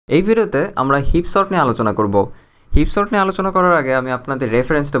এই ভিডিওতে আমরা হিপ সর্ট নিয়ে আলোচনা করব। হিপ সর্ট নিয়ে আলোচনা করার আগে আমি আপনাদের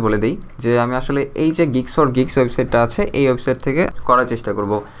রেফারেন্সটা বলে দিই যে আমি আসলে এই যে গিগস ফর গিগস ওয়েবসাইটটা আছে এই ওয়েবসাইট থেকে করার চেষ্টা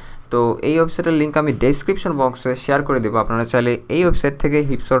করব। তো এই ওয়েবসাইটের লিঙ্ক আমি ডেসক্রিপশন বক্সে শেয়ার করে দেবো। আপনারা চাইলে এই ওয়েবসাইট থেকে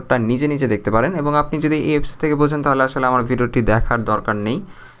হিপ সর্টটা নিজে দেখতে পারেন এবং আপনি যদি এই ওয়েবসাইট থেকে বোঝেন তাহলে আসলে আমার ভিডিওটি দেখার দরকার নেই।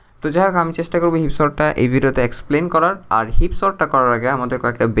 তো যাই হোক, আমি চেষ্টা করবো হিপ সর্টটা এই ভিডিওতে এক্সপ্লেন করার। আর হিপ সর্টটা করার আগে আমাদের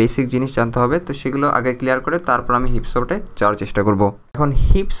কয়েকটা বেসিক জিনিস জানতে হবে, তো সেগুলো আগে ক্লিয়ার করে তারপর আমি হিপ সর্টে যাওয়ার চেষ্টা করব। এখন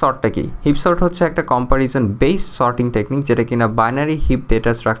হিপ সর্টটা কি? হিপ সর্ট হচ্ছে একটা কম্পারিজন বেসড সর্টিং টেকনিক, যেটা কিনা বাইনারি হিপ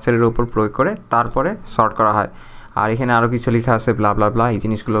ডেটা স্ট্রাকচারের উপর প্রয়োগ করে তারপরে সর্ট করা হয়। আর এখানে আরও কিছু লেখা আছে ব্লা ব্লা ব্লা। এই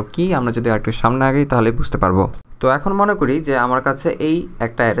জিনিসগুলো কি আমরা যদি একটু সামনে আগেই তাহলে বুঝতে পারবো। তো এখন মনে করি যে আমার কাছে এই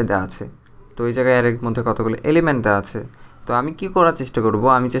একটা অ্যারে দেওয়া আছে, তো এই জায়গায় অ্যারের মধ্যে কতগুলো এলিমেন্ট দেওয়া আছে। তো আমি কি করার চেষ্টা করব,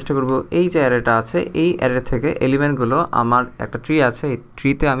 আমি চেষ্টা করব এই যে অ্যারেটা আছে এই অ্যারে থেকে এলিমেন্টগুলো আমার একটা ট্রি আছে এই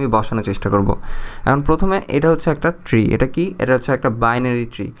ট্রিতে আমি বসানোর চেষ্টা করব। এখন প্রথমে এটা হচ্ছে একটা ট্রি, এটা কি? এটা হচ্ছে একটা বাইনারি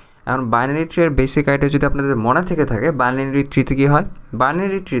ট্রি। এখন বাইনারি ট্রি এর বেসিক আইডিয়া যদি আপনাদের মনে থেকে থাকে, বাইনারি ট্রিতে কি হয়?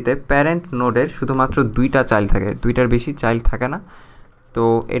 বাইনারি ট্রিতে প্যারেন্ট নোডের শুধুমাত্র দুইটা চাইল্ড থাকে, দুইটার বেশি চাইল্ড থাকে না। তো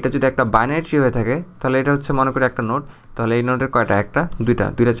এটা যদি একটা বাইনারি ট্রি হয়ে থাকে তাহলে এটা হচ্ছে মনে করি একটা নোড, তাহলে এই নোডের কয়টা?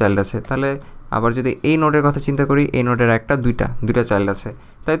 দুইটা চাইল্ড আছে। তাহলে আবার যদি এই নোডের কথা চিন্তা করি, এই নোডের দুইটা চাইল্ড আছে,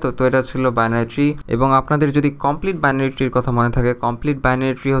 তাই তো। তো এটা ছিল বাইনারি ট্রি। এবং আপনাদের যদি কমপ্লিট বাইনারি ট্রির কথা মনে থাকে, কমপ্লিট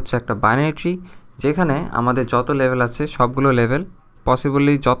বাইনারি ট্রি হচ্ছে একটা বাইনারি ট্রি যেখানে আমাদের যত লেভেল আছে সবগুলো লেভেল,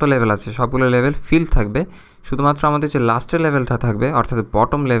 পসিবলি যত লেভেল আছে সবগুলো লেভেল ফিল থাকবে। শুধুমাত্র আমাদের যে লাস্টের লেভেলটা থাকবে অর্থাৎ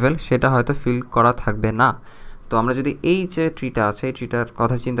বটম লেভেল, সেটা হয়তো ফিল করা থাকবে না। তো আমরা যদি এই যে ট্রিটা আছে এই ট্রিটার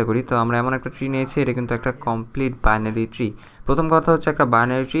কথা চিন্তা করি, তো আমরা এমন একটা ট্রি নিয়েছি, এটা কিন্তু একটা কমপ্লিট বাইনারি ট্রি। প্রথম কথা হচ্ছে একটা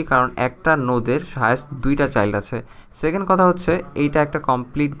বাইনারি ট্রি কারণ একটা নোডের হায়েস্ট দুইটা চাইল্ড আছে। সেকেন্ড কথা হচ্ছে এইটা একটা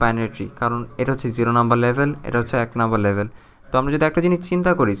কমপ্লিট বাইনারি ট্রি কারণ এটা হচ্ছে 0 নাম্বার লেভেল, এটা হচ্ছে 1 নাম্বার লেভেল। তো আমরা যদি একটা জিনিস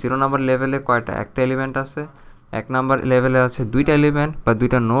চিন্তা করি, 0 নাম্বার লেভেলে কয়টা? একটা এলিমেন্ট আছে। 1 নাম্বার লেভেলে আছে দুইটা এলিমেন্ট বা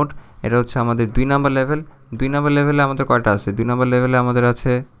দুইটা নোড, এটা হচ্ছে আমাদের 2 নাম্বার লেভেল। 2 নাম্বার লেভেলে আমাদের কয়টা আছে? 2 নাম্বার লেভেলে আমাদের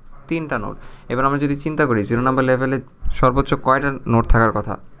আছে 3টা নোড। এবার আমরা যদি চিন্তা করি 0 নাম্বার লেভেলে সর্বোচ্চ কয়টা নোড থাকার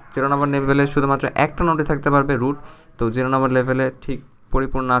কথা? 0 নাম্বার লেভেলে শুধুমাত্র একটা নোডে থাকতে পারবে, রুট। তো 0 নাম্বার লেভেলে ঠিক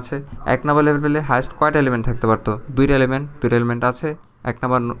পরিপূর্ণ আছে। 1 নাম্বার লেভেলে হায়েস্ট কয়টা এলিমেন্ট থাকতে পারতো? দুইটা এলিমেন্ট আছে। 1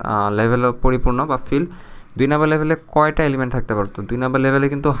 নাম্বার লেভেলও পরিপূর্ণ বা ফিল। 2 নাম্বার লেভেলে কয়টা এলিমেন্ট থাকতে পারতো? 2 নাম্বার লেভেলে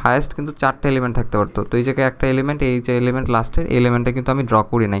কিন্তু হায়েস্ট কিন্তু 4টা এলিমেন্ট থাকতে পারতো। তো এই জায়গায় একটা এলিমেন্ট, এই যে এলিমেন্ট লাস্টের এই এলিমেন্টটা কিন্তু আমি ড্র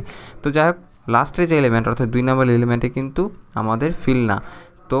করি নাই। তো যাই হোক, লাস্টের যে এলিমেন্ট অর্থাৎ 2 নাম্বার এলিমেন্টে কিন্তু আমাদের ফিল না।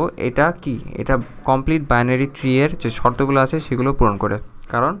 তো এটা কি? এটা কমপ্লিট বাইনারি ট্রি এর যে শর্তগুলো আছে সেগুলো পূরণ করে,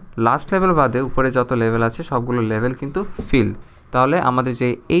 কারণ লাস্ট লেভেল বাদে উপরে যত লেভেল আছে সবগুলো লেভেল কিন্তু ফিল। তাহলে আমাদের যে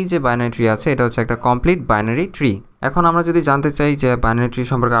এই যে বাইনারি ট্রি আছে এটা হচ্ছে একটা কমপ্লিট বাইনারি ট্রি। এখন আমরা যদি জানতে চাই যে বাইনারি ট্রি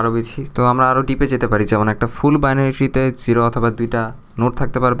সম্পর্কে আরও বেশি, তো আমরা আরও ডিপে যেতে পারি। যেমন একটা ফুল বাইনারি ট্রিতে 0 অথবা 2টা নোড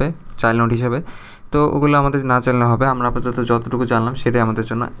থাকতে পারবে চাইল্ড নোড হিসেবে। তো ওগুলো আমাদের না জানলে হবে, আমরা আপাতত যতটুকু জানলাম সেটাই আমাদের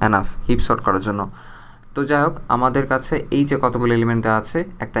জন্য এনাফ হিপ সর্ট করার জন্য। তো যাই হোক, আমাদের কাছে এই যে কতগুলো এলিমেন্ট দেওয়া আছে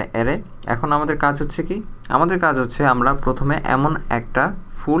একটা অ্যারে। এখন আমাদের কাজ হচ্ছে কি? আমাদের কাজ হচ্ছে আমরা প্রথমে এমন একটা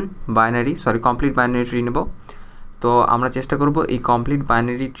কমপ্লিট বাইনারি ট্রি নেব। তো আমরা চেষ্টা করব এই কমপ্লিট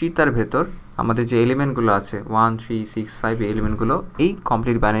বাইনারি ট্রিটার ভেতর আমাদের যে এলিমেন্টগুলো আছে 1 3 6 5 এই এলিমেন্টগুলো এই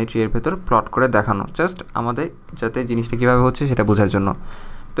কমপ্লিট বাইনারি ট্রি এর ভেতর প্লট করে দেখানো, জাস্ট আমাদের যাতে জিনিসটা কীভাবে হচ্ছে সেটা বোঝার জন্য।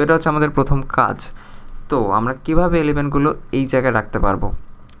 তো এটা হচ্ছে আমাদের প্রথম কাজ। তো আমরা কিভাবে এলিমেন্টগুলো এই জায়গায় রাখতে পারবো?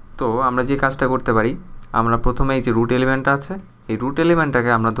 তো আমরা যে কাজটা করতে পারি, আমরা প্রথমে এই যে রুট এলিমেন্টটা আছে এই রুট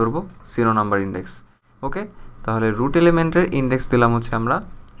এলিমেন্টটাকে আমরা ধরবো 0 নাম্বার ইন্ডেক্স। ওকে, তাহলে রুট এলিমেন্টের ইন্ডেক্স দিলাম হচ্ছে আমরা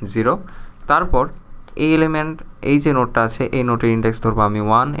 0। তারপর এই এলিমেন্ট এই যে নোটটা আছে এই নোটের ইন্ডেক্স ধরবো আমি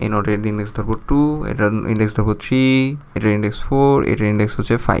 1, এই নোটের ইন্ডেক্স ধরবো 2, এটার ইন্ডেক্স ধরবো 3, এটার ইন্ডেক্স 4, এটার ইন্ডেক্স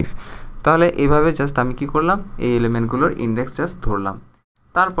হচ্ছে 5। তাহলে এইভাবে জাস্ট আমি কি করলাম? এই এলিমেন্টগুলোর ইন্ডেক্স জাস্ট ধরলাম।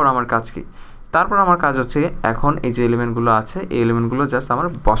 তারপর আমার কাজ কি? তারপর আমার কাজ হচ্ছে এখন এই যে এলিমেন্টগুলো আছে এই এলিমেন্টগুলো জাস্ট আমার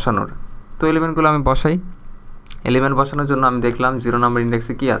বসানোর। তো এলিমেন্টগুলো আমি বসাই। এলিমেন্ট বসানোর জন্য আমি দেখলাম 0 নাম্বার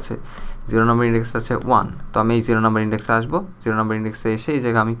ইন্ডেক্সে কি আছে? 0 নাম্বার ইন্ডেক্স আছে 1। তো আমি এই 0 নাম্বার ইন্ডেক্সে আসবো। 0 নাম্বার ইন্ডেক্সে এসে এই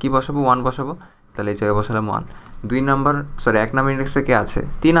জায়গায় আমি কি বসাবো? 1 বসাবো। তাহলে এই জায়গায় বসালাম 1। 1 নাম্বার ইন্ডেক্সে কে আছে?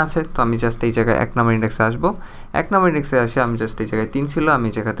 3 আছে। তো আমি জাস্ট এই জায়গায় 1 নাম্বার ইন্ডেক্সে আসবো। 1 নাম্বার ইন্ডেক্সে আসে আমি জাস্ট এই জায়গায় 3 ছিল, আমি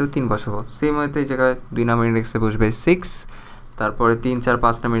এই জায়গাতেও 3 বসাবো। সেম ওয়েতে এই জায়গায় 2 নাম্বার ইন্ডেক্সে বসবে 6, তারপরে 3 4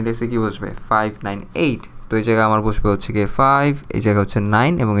 5 নাম্বার ইন্ডেক্সে কি বসবে? 5 9 8। তো এই জায়গায় আমার বসবে হচ্ছে গিয়ে 5, এই জায়গা হচ্ছে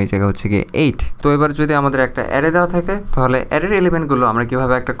 9 এবং এই জায়গা হচ্ছে গিয়ে 8। তো এবার যদি আমাদের একটা অ্যারে দেওয়া থাকে তাহলে অ্যারের এলিমেন্টগুলো আমরা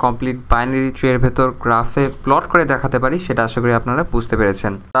কিভাবে একটা কমপ্লিট বাইনারি ট্রি এর ভেতর গ্রাফে প্লট করে দেখাতে পারি সেটা আশা করি আপনারা বুঝতে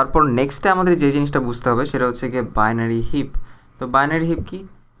পেরেছেন। তারপর নেক্সটে আমাদের যে জিনিসটা বুঝতে হবে সেটা হচ্ছে গিয়ে বাইনারি হিপ। তো বাইনারি হিপ কি?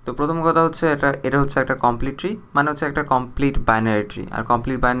 তো প্রথম কথা হচ্ছে এটা হচ্ছে একটা কমপ্লিট ট্রি, মানে হচ্ছে একটা কমপ্লিট বাইনারি ট্রি। আর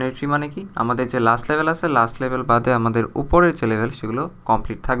কমপ্লিট বাইনারি ট্রি মানে কি, আমাদের যে লাস্ট লেভেল আছে, লাস্ট লেভেল বাদে আমাদের উপরের যে লেভেল সেগুলো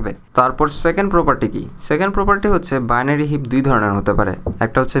কমপ্লিট থাকবে। তারপর সেকেন্ড প্রপার্টি কি, সেকেন্ড প্রপার্টি হচ্ছে বাইনারি হিপ দুই ধরনের হতে পারে,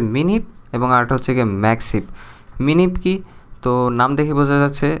 একটা হচ্ছে মিন হিপ এবং আরেকটা হচ্ছে গিয়ে ম্যাক্স হিপ। মিন হিপ কি, তো নাম দেখে বোঝা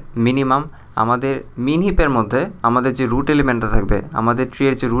যাচ্ছে মিনিমাম। আমাদের মিন হিপের মধ্যে আমাদের যে রুট এলিমেন্টটা থাকবে, আমাদের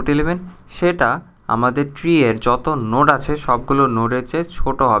ট্রিয়ের যে রুট এলিমেন্ট, সেটা আমাদের ট্রিয়ের যত নোড আছে সবগুলো নোডের চেয়ে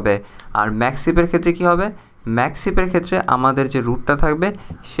ছোটো হবে। আর ম্যাক্স হিপের ক্ষেত্রে কী হবে, ম্যাক্স হিপের ক্ষেত্রে আমাদের যে রুটটা থাকবে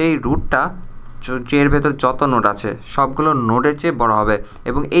সেই রুটটা ট্রিয়ের ভেতর যত নোড আছে সবগুলো নোডের চেয়ে বড় হবে।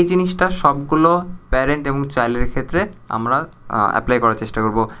 এবং এই জিনিসটা সবগুলো প্যারেন্ট এবং চাইল্ডের ক্ষেত্রে আমরা অ্যাপ্লাই করার চেষ্টা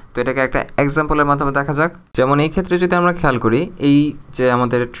করব। তো এটাকে একটা এক্সাম্পলের মাধ্যমে দেখা যাক। যেমন এই ক্ষেত্রে যদি আমরা খেয়াল করি, এই যে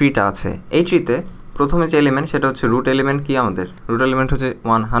আমাদের ট্রিটা আছে, এই ট্রিতে প্রথমে যে এলিমেন্ট সেটা হচ্ছে রুট এলিমেন্ট। কি আমাদের রুট এলিমেন্ট হচ্ছে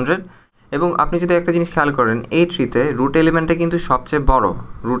 100। এবং আপনি যদি একটা জিনিস খেয়াল করেন, এই ট্রিতে রুট এলিমেন্টটা কিন্তু সবচেয়ে বড়।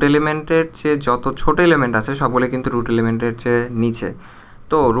 রুট এলিমেন্টের চেয়ে যত ছোট এলিমেন্ট আছে সবগুলো কিন্তু রুট এলিমেন্টের চেয়ে নিচে।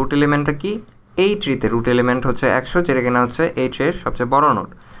 তো রুট এলিমেন্টটা কি, এই ট্রিতে রুট এলিমেন্ট হচ্ছে 100, যেটা কিনা হচ্ছে এই ট্রির সবচেয়ে বড় নোড।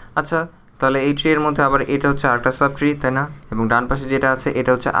 আচ্ছা, তাহলে এই ট্রির মধ্যে আবার এটা হচ্ছে আরেকটা সাব ট্রি, তাই না? এবং ডান পাশে যেটা আছে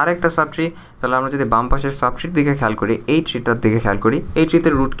এটা হচ্ছে আরেকটা সাব ট্রি। তাহলে আমরা যদি বাম পাশের সাব ট্রির দিকে খেয়াল করি, এই ট্রিটার দিকে খেয়াল করি, এই ট্রিতে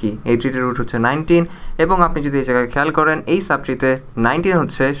রুট কি, এই ট্রিটের রুট হচ্ছে 19। এবং আপনি যদি এই জায়গায় খেয়াল করেন, এই সাব ট্রিতে 19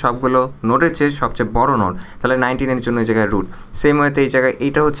 হচ্ছে সবগুলো নোডের চেয়ে সবচেয়ে বড় নোড, তাহলে 19-এর জন্য এই জায়গায় রুট। সেম ওয়েতে এই জায়গায়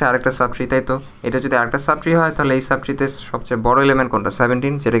এইটা হচ্ছে আরেকটা সাব ট্রি, তাই তো? এটা যদি আরেকটা সাব ট্রি হয় তাহলে এই সাব ট্রিতে সবচেয়ে বড় এলিমেন্ট কোনটা,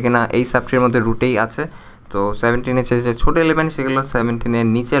 17, যেটা কিনা এই সাব ট্রির মধ্যে রুটেই আছে। তো 17-এর যে ছোটো এলিমেন্ট সেগুলো 17-এর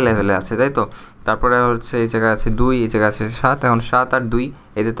নিচে লেভেলে আছে, তাই তো? তারপরে হচ্ছে এই জায়গায় আছে 2, এই জায়গায় আছে 7। এখন 7 আর 2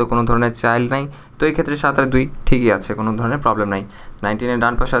 এদের তো কোনো ধরনের চাইল্ড নাই, তো এই ক্ষেত্রে 7 আর 2 ঠিকই আছে, কোনো ধরনের প্রবলেম নাই। 19-এর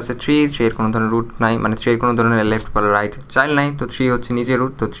ডান পাশে আছে 3, 3-এর কোনো ধরনের রুট নাই, মানে 3-এর কোনো ধরনের লেফট বা রাইট চাইল্ড নাই, তো 3 হচ্ছে নিজের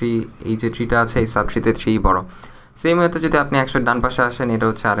রুট। তো 3, এই যে ট্রিটা আছে এই সাব ট্রিতে 3 বড়। সেম হয়তো যদি আপনি 100 ডান পাশে আসেন, এটা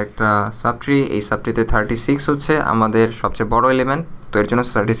হচ্ছে আরেকটা সাব ট্রি। এই সাব ট্রিতে 36 হচ্ছে আমাদের সবচেয়ে বড় এলিমেন্ট, তো এর জন্য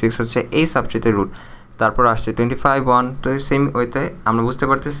 36 হচ্ছে এই সাব ট্রিতে রুট। তারপর আসছে 25, 1। তো সেম ওয়েতে আমরা বুঝতে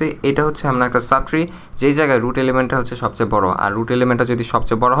পারতেছি এটা হচ্ছে আমরা একটা সাব ট্রি, যেই জায়গায় রুট এলিমেন্টটা হচ্ছে সবচেয়ে বড়। আর রুট এলিমেন্টটা যদি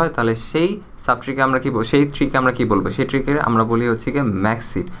সবচেয়ে বড় হয় তাহলে সেই সাব ট্রিকে আমরা সেই ট্রিকে আমরা কি বলবো, সেই ট্রিকে আমরা বলি হচ্ছে কি ম্যাক্স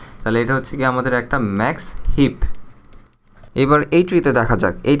হিপ। তাহলে এটা হচ্ছে কি আমাদের একটা ম্যাক্স হিপ। এবার এই ট্রিতে দেখা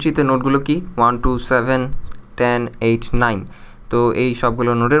যাক, এই ট্রিতে নোটগুলো কি, 1, 2, 7, 10, 8, 9। তো এই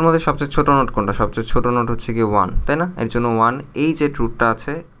সবগুলো নোটের মধ্যে সবচেয়ে ছোটো নোট কোনটা, সবচেয়ে ছোটো নোট হচ্ছে কি 1, তাই না? এর জন্য 1, এই যে রুটটা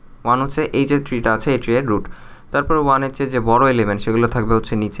আছে 1 হচ্ছে এই যে ট্রিটা আছে এই ট্রিয়ের রুট। তারপর 1-এর চেয়ে যে বড় এলিমেন্ট সেগুলো থাকবে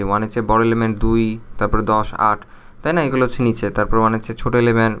হচ্ছে নিচে। 1-এর চেয়ে বড় এলিমেন্ট 2, তারপরে 10, 8, তাই না? এগুলো হচ্ছে নিচে। তারপর 1-এর চেয়ে ছোটো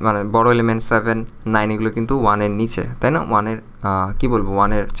এলিমেন্ট মানে বড় এলিমেন্ট 7, 9, এগুলো কিন্তু 1-এর নিচে, তাই না? 1-এর কী বলবো,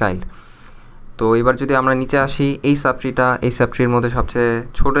 1-এর চাইল্ড। তো এবার যদি আমরা নিচে আসি, এই সাবট্রিটা, এই সাবট্রির মধ্যে সবচেয়ে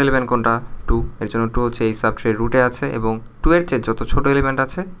ছোটো এলিমেন্ট কোনটা, 2। এর জন্য 2 হচ্ছে এই সাবট্রির রুটে আছে, এবং 2-এর চেয়ে যত ছোটো এলিমেন্ট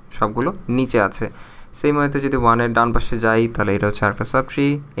আছে সবগুলো নিচে আছে। সেম ওয়েতে যদি 1-এর ডান পাশে যাই তাহলে এটা হচ্ছে আরেকটা সাবট্রি।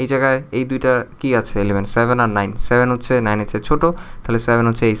 এই জায়গায় এই দুইটা কি আছে এলিমেন্ট, 7 আর 9। 7 হচ্ছে 9-এর চেয়ে ছোটো, তাহলে 7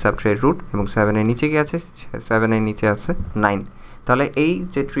 হচ্ছে এই সাবট্রির রুট, এবং 7-এর নিচে কি আছে, 7-এর নিচে আছে 9। তাহলে এই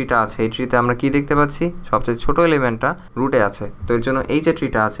যে ট্রিটা আছে এই ট্রিতে আমরা কি দেখতে পাচ্ছি, সবচেয়ে ছোটো এলিমেন্টটা রুটে আছে। তো এর জন্য এই যে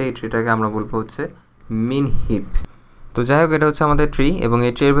ট্রিটা আছে এই ট্রিটাকে আমরা বলবো হচ্ছে মিন হিপ। তো যাই হোক, এটা হচ্ছে আমাদের ট্রি, এবং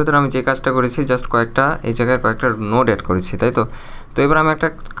এই ট্রির ভেতরে আমি যে কাজটা করেছি জাস্ট কয়েকটা এই জায়গায় কয়েকটা নোড অ্যাড করেছি, তাই তো? তো এবার আমি একটা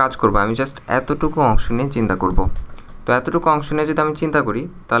কাজ করব, আমি জাস্ট এতটুকু অংশ নিয়ে চিন্তা করব। তো এতটুকু অংশ নিয়ে যদি আমি চিন্তা করি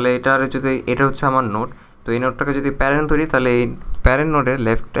তাহলে এটা হচ্ছে আমার নোড। তো এই নোডটাকে যদি প্যারেন্ট ধরি তাহলে এই প্যারেন্ট নোডের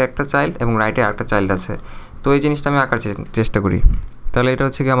লেফটে একটা চাইল্ড এবং রাইটে একটা চাইল্ড আছে। তো এই জিনিসটা আমি আঁকার চেষ্টা করি। তাহলে এটা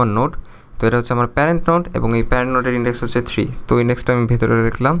হচ্ছে কি আমার নোড, তো এটা হচ্ছে আমার প্যারেন্ট নোড, এবং এই প্যারেন্ট নোডের ইন্ডেক্স হচ্ছে 3। তো ইন্ডেক্সটা আমি ভেতরে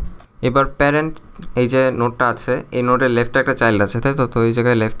লিখলাম। এবার প্যারেন্ট এই যে নোডটা আছে এই নোডের লেফটে একটা চাইল্ড আছে, তাই তো? তো এই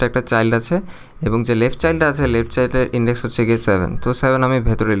জায়গায় লেফটে একটা চাইল্ড আছে, এবং যে লেফট চাইল্ডটা আছে লেফট চাইল্ডের ইন্ডেক্স হচ্ছে গিয়ে 7। তো 7 আমি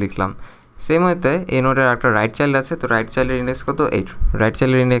ভেতরে লিখলাম। সেম ওয়েতে এই নোডের একটা রাইট চাইল্ড আছে, তো রাইট চাইল্ডের ইন্ডেক্স কত, 8। রাইট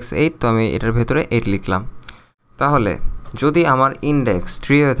চাইল্ডের ইন্ডেক্স 8, তো আমি এটার ভেতরে 8 লিখলাম। তাহলে যদি আমার ইন্ডেক্স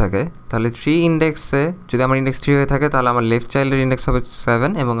 3 হয়ে থাকে তাহলে 3 ইন্ডেক্সে যদি আমার ইন্ডেক্স 3 হয়ে থাকে তাহলে আমার লেফট চাইল্ডের ইন্ডেক্স হবে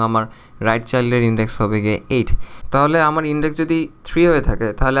 7 এবং আমার রাইট চাইল্ডের ইন্ডেক্স হবে গিয়ে 8। তাহলে আমার ইন্ডেক্স যদি 3 হয়ে থাকে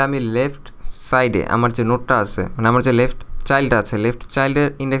তাহলে আমি লেফট সাইডে আমার যে নোটটা আছে, মানে আমার যে লেফট চাইল্ডটা আছে, লেফট চাইল্ডের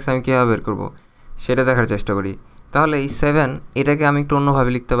ইন্ডেক্স আমি কীভাবে বের করবো সেটা দেখার চেষ্টা করি। তাহলে এই 7 এটাকে আমি একটু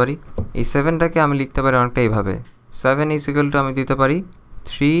অন্যভাবে লিখতে পারি। এই 7টাকে আমি লিখতে পারি অনেকটা এইভাবে, 7 = আমি দিতে পারি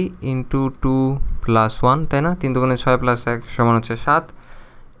 3 × 2 + 1, তাই না? 3 × 6 + 1 = হচ্ছে 7।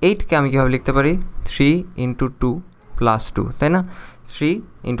 8কে আমি কীভাবে লিখতে পারি, 3 × 2 + 2, তাই না? 3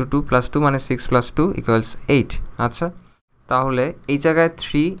 × 2 + 2 মানে 6 + 2 = 8। আচ্ছা, তাহলে এই জায়গায়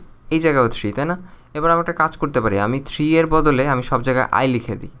 3, এই জায়গায়ও 3, তাই না? এবার আমি একটা কাজ করতে পারি, আমি 3 এর বদলে আমি সব জায়গায় i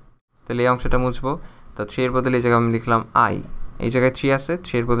লিখে দিই। তাহলে এই অংশটা মুছবো। তো 3 এর বদলে এই জায়গায় আমি লিখলাম i, এই জায়গায় 3 আছে,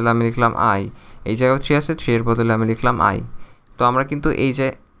 3 এর বদলে আমি লিখলাম i, এই জায়গায় 3 আছে, 3 এর বদলে আমি লিখলাম i। তো আমরা কিন্তু এই যে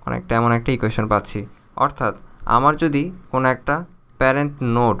অনেকটা এমন একটা ইকুয়েশন পাচ্ছি, অর্থাৎ আমার যদি কোনো একটা প্যারেন্ট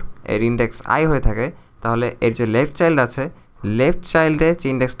নোড এর ইন্ডেক্স i হয়ে থাকে, তাহলে এর যে লেফট চাইল্ড আছে, লেফট চাইল্ডে যে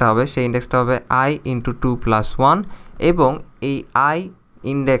ইন্ডেক্সটা হবে সেই ইন্ডেক্সটা হবে i × 2 + 1, এবং এই i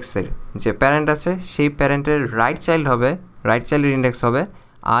ইন্ডেক্সের যে প্যারেন্ট আছে সেই প্যারেন্টের রাইট চাইল্ডের ইন্ডেক্স হবে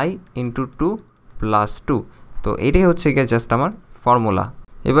i × 2 + 2। তো এটাই হচ্ছে গিয়ে জাস্ট আমার ফর্মুলা।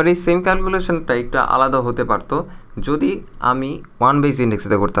 এবার এই সেম ক্যালকুলেশনটা একটু আলাদা হতে পারতো যদি আমি 1 বেস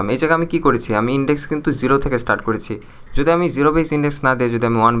ইন্ডেক্সে করতাম। এই জায়গায় আমি কী করেছি, আমি ইন্ডেক্স কিন্তু 0 থেকে স্টার্ট করেছি। যদি আমি 0 বেস ইন্ডেক্স না দিয়ে যদি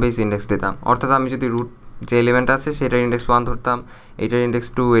আমি 1 বেস ইন্ডেক্স দিতাম, অর্থাৎ আমি যদি রুট যে এলিমেন্ট আছে সেটার ইন্ডেক্স 1 ধরতাম, এটার ইন্ডেক্স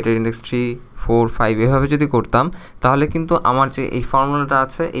 2, এটার ইন্ডেক্স 3, 4, 5 এভাবে যদি করতাম, তাহলে কিন্তু আমার যে এই ফর্মুলাটা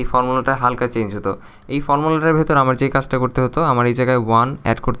আছে এই ফর্মুলাটা হালকা চেঞ্জ হতো। এই ফর্মুলাটার ভেতর আমার যে কাজটা করতে হতো, আমার এই জায়গায় 1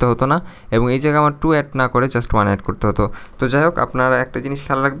 অ্যাড করতে হতো না, এবং এই জায়গায় আমার 2 অ্যাড না করে জাস্ট 1 অ্যাড করতে হতো। তো যাই হোক, আপনারা একটা জিনিস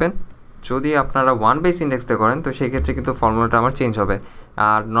খেয়াল রাখবেন, যদি আপনারা 1 বেস ইন্ডেক্স দিয়ে করেন তো সেই ক্ষেত্রে কিন্তু ফর্মুলাটা আমার চেঞ্জ হবে।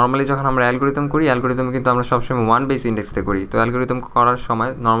 আর নর্মালি যখন আমরা অ্যালগোরিদম করি, অ্যালগোরিদম কিন্তু আমরা সবসময় 1 বেস ইন্ডেক্স দিয়ে করি। তো অ্যালগোরিদম করার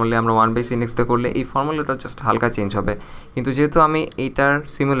সময় নর্মালি আমরা 1 বেস ইন্ডেক্স দিয়ে করলে এই ফর্মুলাটা জাস্ট হালকা চেঞ্জ হবে। কিন্তু যেহেতু আমি এইটার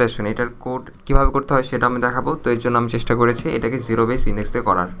সিমুলেশন, এটার কোড কীভাবে করতে হয় সেটা আমি দেখাবো, তো এর জন্য আমি চেষ্টা করেছি এটাকে 0 বেস ইন্ডেক্স দিয়ে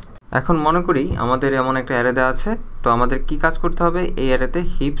করার। এখন মনে করি আমাদের এমন একটা অ্যারে দেওয়া আছে, তো আমাদের কি কাজ করতে হবে, এই অ্যারেতে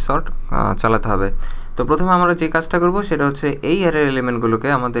হিপ সর্ট চালাতে হবে। তো প্রথমে আমরা যে কাজটা করব সেটা হচ্ছে এই অ্যারের এলিমেন্টগুলোকে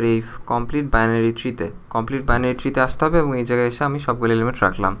আমাদের এই কমপ্লিট বাইনারি ট্রিতে আসতে হবে, এবং এই জায়গায় এসে আমি সবগুলো এলিমেন্ট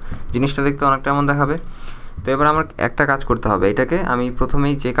রাখলাম। জিনিসটা দেখতে অনেকটা এমন দেখাবে। তো এবার আমার একটা কাজ করতে হবে, এটাকে আমি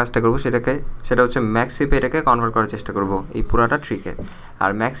প্রথমেই যে কাজটা করব সেটা হচ্ছে ম্যাক্সিপে এটাকে কনভার্ট করার চেষ্টা করব এই পুরাটা ট্রিকে।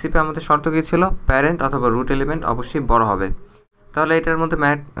 আর ম্যাক্সিপে আমাদের শর্ত কী ছিল, প্যারেন্ট অথবা রুট এলিমেন্ট অবশ্যই বড় হবে। তাহলে এটার মধ্যে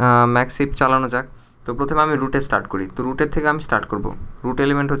ম্যাক্সিপ চালানো যাক। তো প্রথমে আমি রুটে স্টার্ট করি। তো রুটের থেকে আমি স্টার্ট করব। রুট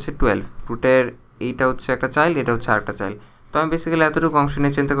এলিমেন্ট হচ্ছে 12, রুটের এইটা হচ্ছে একটা চাইল্ড, এটা হচ্ছে আরেকটা চাইল্ড। তো আমি বেসিক্যালি এতটুকু অংশ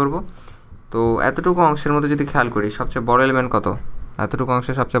নিয়ে চিন্তা করব। তো এতটুকু অংশের মধ্যে যদি খেয়াল করি, সবচেয়ে বড় এলিমেন্ট কত, এতটুকু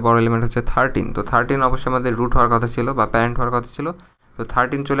অংশের সবচেয়ে বড় এলিমেন্ট হচ্ছে 13। তো 13 অবশ্যই আমাদের রুট হওয়ার কথা ছিল বা প্যারেন্ট হওয়ার কথা ছিল। তো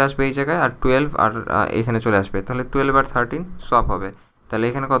 13 চলে আসবে এই জায়গায়, আর 12 আর এখানে চলে আসবে। তাহলে 12 আর 13 সোয়াপ হবে। তাহলে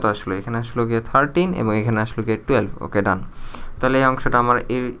এখানে কত আসলো, এখানে আসলো গিয়ে 13 এবং এখানে আসলো গিয়ে 12। ওকে, ডান। তাহলে এই অংশটা আমার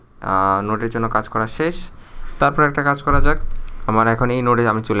এই নোডের জন্য কাজ করা শেষ। তারপর একটা কাজ করা যাক, আমার এখন এই নোডে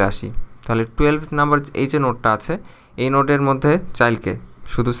আমি চলে আসি। তাহলে 12 নাম্বার এই যে নোডটা আছে, এই নোডের মধ্যে চাইল্ডকে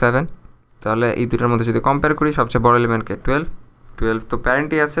শুধু 7। তাহলে এই দুটোর মধ্যে যদি কম্পেয়ার করি, সবচেয়ে বড় এলিমেন্টকে 12 তো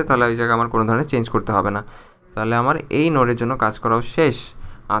প্যারেন্টই আছে, তাহলে ওই জায়গায় আমার কোনো ধরনের চেঞ্জ করতে হবে না। তাহলে আমার এই নোডের জন্য কাজ করাও শেষ।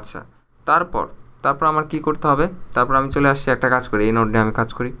 আচ্ছা, তারপর আমার কি করতে হবে, তারপর আমি চলে আসছি একটা কাজ করি, এই নোড নিয়ে আমি কাজ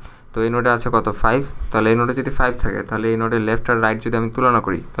করি। তো এই নোডে আছে কত, 5। তাহলে এই নোডে যদি 5 থাকে, তাহলে এই নোডের লেফট আর রাইট যদি আমি তুলনা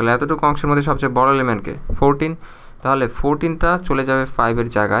করি, তাহলে এতটুকু অংশের মধ্যে সবচেয়ে বড় এলিমেন্টকে 14। তাহলে 14টা চলে যাবে 5-এর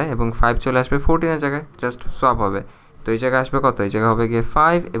জায়গায় এবং 5 চলে আসবে 14-এর জায়গায়, জাস্ট সোয়াপ হবে। তো এই জায়গায় আসবে কত, এই জায়গায় হবে গিয়ে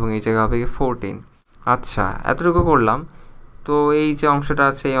 5 এবং এই জায়গায় হবে গিয়ে 14। আচ্ছা, এতটুকু করলাম। তো এই যে অংশটা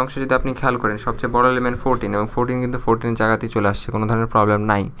আছে, এই অংশে যদি আপনি খেয়াল করেন, সবচেয়ে বড় এলিমেন্ট 14 এবং 14 কিন্তু 14 জায়গাতেই চলে আসছে, কোনো ধরনের প্রবলেম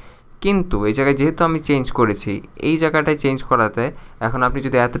নাই। কিন্তু এই জায়গায় যেহেতু আমি চেঞ্জ করেছি, এই জায়গাটায় চেঞ্জ করাতে এখন আপনি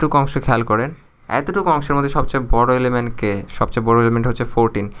যদি এতটুকু অংশ খেয়াল করেন, এতটুকু অংশের মধ্যে সবচেয়ে বড় এলিমেন্ট হচ্ছে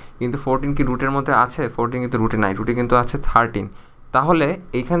 14। কিন্তু 14 কি রুটের মধ্যে আছে? 14 কিন্তু রুটে নাই, রুটে কিন্তু আছে 13। তাহলে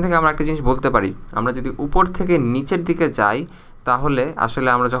এইখান থেকে আমরা একটা জিনিস বলতে পারি, আমরা যদি উপর থেকে নিচের দিকে যাই, তাহলে আসলে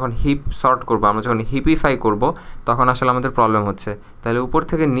আমরা যখন হিপ সর্ট করব, আমরা যখন হিপিফাই করব, তখন আসলে আমাদের প্রবলেম হচ্ছে। তাহলে উপর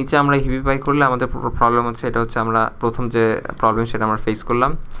থেকে নিচে আমরা হিপিফাই করলে আমাদের প্রবলেম হচ্ছে, এটা হচ্ছে আমরা প্রথম যে প্রবলেম সেটা আমরা ফেস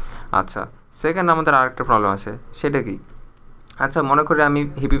করলাম। আচ্ছা, সেকেন্ড আমাদের আরেকটা প্রবলেম আছে, সেটা কি? আচ্ছা, মনে করি আমি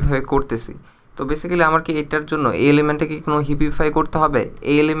হিপিফাই করতেছি, তো বেসিক্যালি আমার কি এটার জন্য এই এলিমেন্টে কি কোনো হিপিফাই করতে হবে?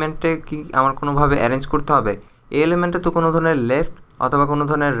 এই এলিমেন্টে কি আমার কোনোভাবে অ্যারেঞ্জ করতে হবে? এই এলিমেন্টে তো কোনো ধরনের লেফট অথবা কোনো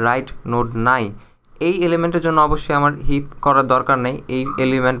ধরনের রাইট নোড নাই। এই এলিমেন্টের জন্য অবশ্যই আমার হিপ করার দরকার নেই, এই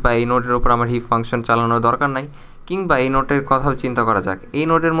এলিমেন্ট বা এই নোডের উপর আমার হিপ ফাংশন চালানোর দরকার নাই। কিংবা এই নোটের কথাও চিন্তা করা যাক, এই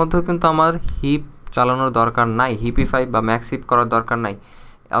নোডের মধ্যেও কিন্তু আমার হিপ চালানোর দরকার নাই, হিপিফাই বা ম্যাক্সিপ করার দরকার নাই।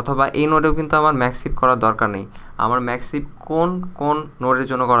 অথবা এই নোডেও কিন্তু আমার ম্যাক্সিপ করার দরকার নেই। আমার ম্যাক্সিপ কোন নোডের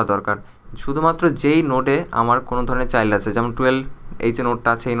জন্য করা দরকার? শুধুমাত্র যেই নোডে আমার কোনো ধরনের চাইল্ড আছে, যেমন 12 এই যে নোডটা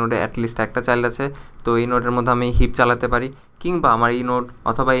আছে, এই নোডে অ্যাটলিস্ট একটা চাইল্ড আছে, তো এই নোডের মধ্যে আমি হিপ চালাতে পারি। কিংবা আমার এই নোড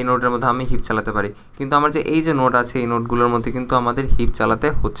অথবা এই নোডের মধ্যে আমি হিপ চালাতে পারি, কিন্তু আমার যে এই যে নোড আছে, এই নোডগুলোর মধ্যে কিন্তু আমাদের হিপ চালাতে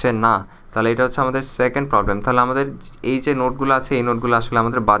হচ্ছে না। তাহলে এটা হচ্ছে আমাদের সেকেন্ড প্রবলেম। তাহলে আমাদের এই যে নোডগুলো আছে, এই নোডগুলো আসলে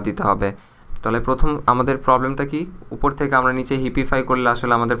আমাদের বাদ দিতে হবে। তাহলে প্রথম আমাদের প্রবলেমটা কি, উপর থেকে আমরা নিচে হিপিফাই করলে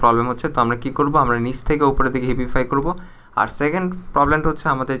আসলে আমাদের প্রবলেম হচ্ছে। তো আমরা কি করব, আমরা নিচ থেকে উপরের দিকে হিপিফাই করব। আর সেকেন্ড প্রবলেমটা হচ্ছে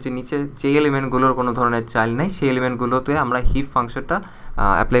আমাদের যে নিচে যে এলিমেন্টগুলোর কোনো ধরনের চাইল্ড নেই, সেই এলিমেন্টগুলোতে আমরা হিপ ফাংশনটা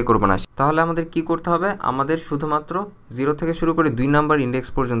অ্যাপ্লাই করবো না। তাহলে আমাদের কি করতে হবে, আমাদের শুধুমাত্র 0 থেকে শুরু করে 2 নাম্বার ইন্ডেক্স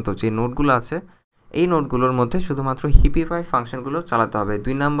পর্যন্ত যে নোডগুলো আছে, এই নোডগুলোর মধ্যে শুধুমাত্র হিপিফাই ফাংশনগুলো চালাতে হবে।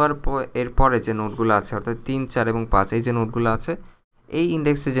 2 নাম্বার এর পরে যে নোডগুলো আছে অর্থাৎ 3, 4 এবং 5 এই যে নোডগুলো আছে, এই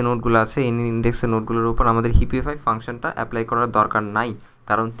ইন্ডেক্সে যে নোডগুলো আছে এই ইন্ডেক্সের নোডগুলোর উপর আমাদের হিপিফাই ফাংশনটা অ্যাপ্লাই করার দরকার নাই,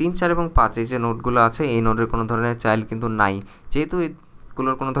 কারণ 3, 4 এবং 5 এই যে নোডগুলো আছে এই নোডের কোনো ধরনের চাইল্ড কিন্তু নাই। যেহেতু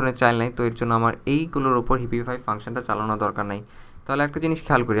এইগুলোর কোনো ধরনের চাইল্ড নাই, তো এর জন্য আমার এইগুলোর উপর হিপিফাই ফাংশনটা চালানোর দরকার নাই। তাহলে একটা জিনিস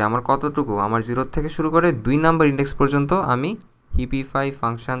খেয়াল করি, আমার কতটুকু, আমার 0 থেকে শুরু করে 2 নাম্বার ইন্ডেক্স পর্যন্ত আমি হিপিফাই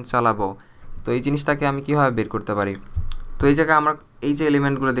ফাংশন চালাবো। তো এই জিনিসটাকে আমি কীভাবে বের করতে পারি? তো এই জায়গায় আমরা এই যে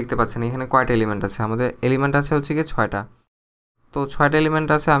এলিমেন্টগুলো দেখতে পাচ্ছেন, এখানে কয়টা এলিমেন্ট আছে? আমাদের এলিমেন্ট আছে হচ্ছে গিয়ে 6টা। তো 6টা এলিমেন্ট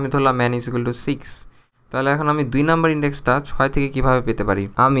আছে, আমি ধরলাম ম্যান ইজ ইকুয়াল টু 6। তাহলে এখন আমি 2 নাম্বার ইন্ডেক্সটা 6 থেকে কীভাবে পেতে পারি?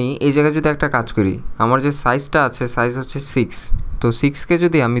 আমি এই জায়গায় যদি একটা কাজ করি, আমার যে সাইজটা আছে সাইজ হচ্ছে 6, তো 6কে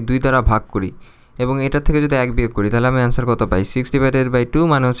যদি আমি 2 দ্বারা ভাগ করি এবং এটা থেকে যদি 1 বিয়োগ করি, তাহলে আমি অ্যান্সার কত পাই? 6 ডিভাইডেড বাই 2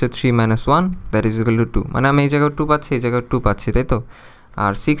 মানে হচ্ছে 3 - 1 দ্যাট ইজ ইকুয়াল টু 2। মানে আমি এই জায়গায় 2 পাচ্ছি, এই জায়গায় 2 পাচ্ছি, তাই তো?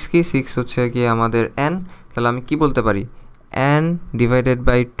 আর 6 কি? 6 হচ্ছে গিয়ে আমাদের n। তাহলে আমি কি বলতে পারি? n ডিভাইডেড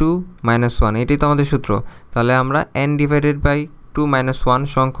বাই 2 - 1, এটাই তো আমাদের সূত্র। তাহলে আমরা n ডিভাইডেড বাই 2 - 1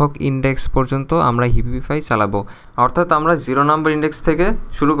 সংখ্যক ইন্ডেক্স পর্যন্ত আমরা হিপিফাই চালাবো। অর্থাৎ আমরা 0 নাম্বার ইন্ডেক্স থেকে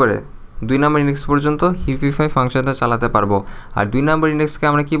শুরু করে 2 নাম্বার ইন্ডেক্স পর্যন্ত হিপিফাই ফাংশনটা চালাতে পারবো। আর 2 নাম্বার ইন্ডেক্সকে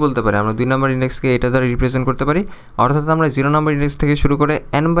আমরা কি বলতে পারি? আমরা 2 নাম্বার ইন্ডেক্সকে এটা দ্বারা রিপ্রেজেন্ট করতে পারি। অর্থাৎ আমরা 0 নাম্বার ইন্ডেক্স থেকে শুরু করে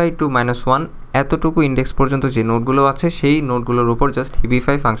n/2 - 1 এতটুকু ইন্ডেক্স পর্যন্ত যে নোটগুলো আছে সেই নোটগুলোর উপর জাস্ট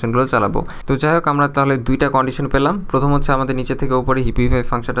হিপিফাই ফাংশনগুলো চালাবো। তো যাই হোক, আমরা তাহলে 2টা কন্ডিশন পেলাম। প্রথম হচ্ছে আমাদের নিচে থেকে উপরে হিপিফাই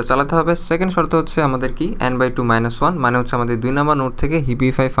ফাংশনটা চালাতে হবে। সেকেন্ড শর্ত হচ্ছে আমাদের কি? n/2 - 1 মানে হচ্ছে আমাদের 2 নাম্বার নোট থেকে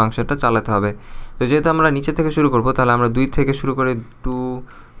হিপিফাই ফাংশনটা চালাতে হবে। তো যেহেতু আমরা নিচে থেকে শুরু করবো, তাহলে আমরা 2 থেকে শুরু করে 2,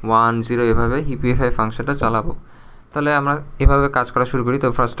 1, 0 এভাবে হিপিফাই ফাংশনটা চালাবো। তাহলে আমরা এভাবে কাজ করা শুরু করি। তো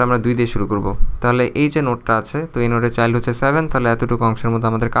ফার্স্টে আমরা 2 দিয়ে শুরু করব। তাহলে এই যে নোটটা আছে, তো এই নোটের চাইল্ড হচ্ছে 7, তাহলে এতটুকু অংশের মধ্যে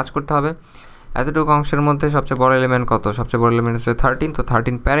আমাদের কাজ করতে হবে। এতটুকু অংশের মধ্যে সবচেয়ে বড় এলিমেন্ট কত? সবচেয়ে বড় এলিমেন্ট হচ্ছে 13, তো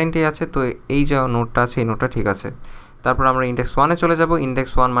 13 প্যারেন্টই আছে, তো এই যে নোটটা আছে এই নোটটা ঠিক আছে। তারপর আমরা ইন্ডেক্স 1-এ চলে যাব।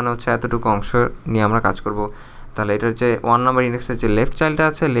 ইন্ডেক্স 1 মানে হচ্ছে এতটুকু অংশ নিয়ে আমরা কাজ করব। তাহলে এটার যে 1 নাম্বার ইন্ডেক্সের যে লেফট চাইল্ডটা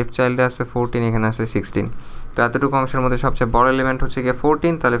আছে, লেফট চাইল্ডে আছে 14, এখানে আছে 16। তো এতটুকু অংশের মধ্যে সবচেয়ে বড় এলিমেন্ট হচ্ছে গিয়ে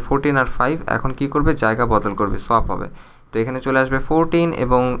 14, তাহলে 14 আর 5 এখন কি করবে? জায়গা বদল করবে, সোয়াপ হবে। তো এখানে চলে আসবে 14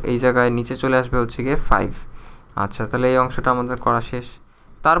 এবং এই জায়গায় নিচে চলে আসবে হচ্ছে গিয়ে 5। আচ্ছা, তাহলে এই অংশটা আমাদের করা শেষ।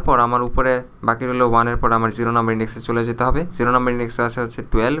 তারপর আমার উপরে বাকি রইল 1-এর পর আমার 0 নাম্বার ইন্ডেক্সে চলে যেতে হবে। 0 নাম্বার ইন্ডেক্সে আছে হচ্ছে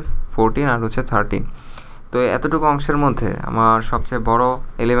 12, 14 আর হচ্ছে 13। তো এতটুকু অংশের মধ্যে আমার সবচেয়ে বড়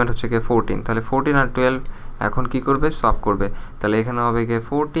এলিমেন্ট হচ্ছে গিয়ে 14, তাহলে 14 আর 12 এখন কি করবে? সোয়াপ করবে। তাহলে এখানে হবে গিয়ে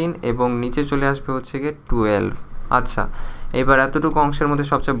 14 এবং নিচে চলে আসবে হচ্ছে গিয়ে 12। আচ্ছা, এবার এতটুকু অংশের মধ্যে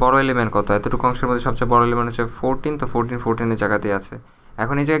সবচেয়ে বড় এলিমেন্ট কত? এতটুকু অংশের মধ্যে সবচেয়ে বড় এলিমেন্ট হচ্ছে 14, তো 14 জায়গাতেই আছে।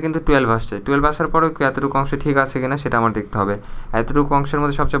 এখন এই জায়গায় কিন্তু 12 আসছে। 12 আসার পরেও কি এতটুকু অংশ ঠিক আছে কিনা সেটা আমার দেখতে হবে। এতটুকু অংশের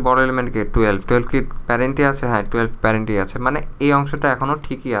মধ্যে সবচেয়ে বড় এলিমেন্ট কি? 12 কি প্যারেন্টই আছে? হ্যাঁ, 12 প্যারেন্টই আছে, মানে এই অংশটা এখনও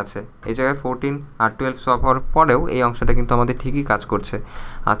ঠিকই আছে। এই জায়গায় 14 আর 12 সব হওয়ার পরেও এই অংশটা কিন্তু আমাদের ঠিকই কাজ করছে।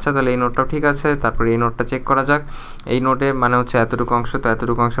 আচ্ছা, তাহলে এই নোটটাও ঠিক আছে। তারপরে এই নোটটা চেক করা যাক। এই নোটে মানে হচ্ছে এতটুকু অংশ, তো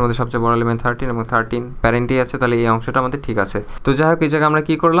এতটুকু অংশের মধ্যে সবচেয়ে বড় এলিমেন্ট 13 এবং 13 প্যারেন্টই আছে, তাহলে এই অংশটা আমাদের ঠিক আছে। তো যাই হোক, এই জায়গায় আমরা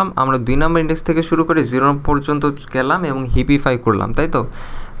কী করলাম? আমরা 2 নাম্বার ইন্ডেক্স থেকে শুরু করে 0 পর্যন্ত গেলাম এবং হিপিফাই করলাম, তাই তো?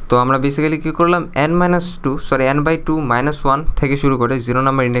 তো আমরা বেসিক্যালি কী করলাম? n/2 - 1 থেকে শুরু করে 0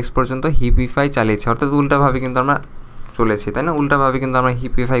 নাম্বার ইন্ডেক্স পর্যন্ত হিপিফাই চালিয়েছি। অর্থাৎ উল্টাভাবে কিন্তু আমরা চলেছি, তাই না? উল্টাভাবে কিন্তু আমরা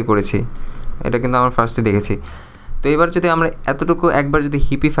হিপিফাই করেছি, এটা কিন্তু আমরা ফার্স্টে দেখেছি। তো এবার যদি আমরা এতটুকু একবার যদি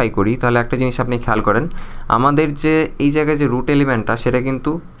হিপিফাই করি, তাহলে একটা জিনিস আপনি খেয়াল করেন, আমাদের যে এই জায়গায় যে রুট এলিমেন্টটা সেটা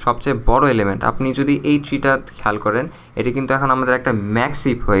কিন্তু সবচেয়ে বড় এলিমেন্ট। আপনি যদি এই ট্রিটা খেয়াল করেন, এটি কিন্তু এখন আমাদের একটা ম্যাক্স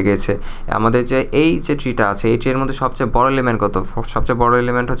হিপ হয়ে গেছে। আমাদের যে এই যে ট্রিটা আছে, এই ট্রির মধ্যে সবচেয়ে বড় এলিমেন্ট কত? সবচেয়ে বড়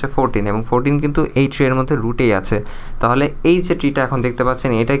এলিমেন্ট হচ্ছে 14 এবং 14 কিন্তু এই ট্রির মধ্যে রুটেই আছে। তাহলে এই যে ট্রিটা এখন দেখতে পাচ্ছেন,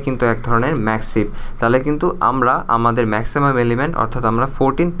 এটাই কিন্তু এক ধরনের ম্যাক্স হিপ। তাহলে কিন্তু আমরা আমাদের ম্যাক্সিমাম এলিমেন্ট অর্থাৎ আমরা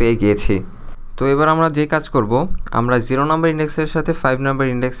 14 পেয়ে গিয়েছি। তো এবার আমরা যে কাজ করব, আমরা 0 নাম্বার ইন্ডেক্সের সাথে 5 নাম্বার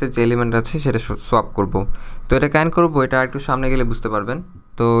ইন্ডেক্সের যে এলিমেন্ট আছে সেটা সোয়াপ করব। তো এটা কেন করব এটা একটু সামনে গেলে বুঝতে পারবেন।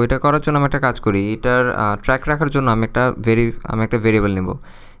 তো এটা করার জন্য আমি একটা কাজ করি, এটার ট্র্যাক রাখার জন্য আমি একটা ভেরিয়েবল নেব।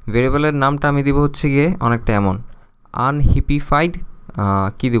 ভেরিয়েবলের নামটা আমি দিব হচ্ছে গিয়ে অনেকটা এমন, আনহিপিফাইড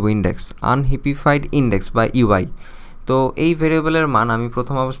কী দেবো? ইন্ডেক্স, আনহিপিফাইড ইন্ডেক্স বা ইউআই। তো এই ভেরিয়েবলের মান আমি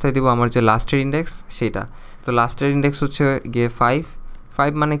প্রথম অবস্থায় দেবো আমার যে লাস্টের ইন্ডেক্স সেটা। তো লাস্টের ইন্ডেক্স হচ্ছে গিয়ে 5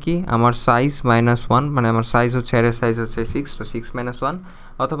 মানে কি? আমার সাইজ -1, মানে আমার সাইজ হচ্ছে অ্যারের সাইজ হচ্ছে 6, তো 6 - 1,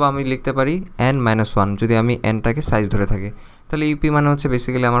 অথবা আমি লিখতে পারি n - 1 যদি আমি nটাকে সাইজ ধরে থাকি। তাহলে ইউপি মানে হচ্ছে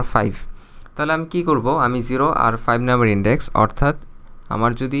বেসিক্যালি আমার 5। তাহলে আমি কি করব? আমি 0 আর 5 নাম্বার ইন্ডেক্স, অর্থাৎ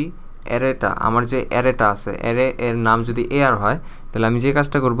আমার যদি আমার যে অ্যারেটা আছে, এর নাম যদি AR হয়, তাহলে আমি যে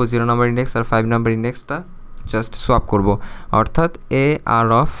কাজটা করব 0 নাম্বার ইন্ডেক্স আর 5 নাম্বার ইন্ডেক্সটা জাস্ট সোয়াপ করব। অর্থাৎ AR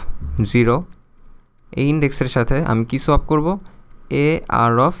অফ 0 এই ইন্ডেক্সের সাথে আমি কি সোয়াপ করব?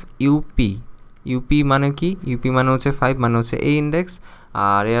 AR অফ ইউপি ইউপি মানে কি, ইউপি মানে হচ্ছে 5 মানে হচ্ছে এই ইন্ডেক্স,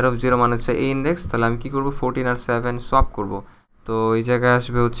 আর এয়ার অফ 0 মানে হচ্ছে এই ইন্ডেক্স। তাহলে আমি কি করব, 14 আর 7 সোয়াপ করব। তো এই জায়গায়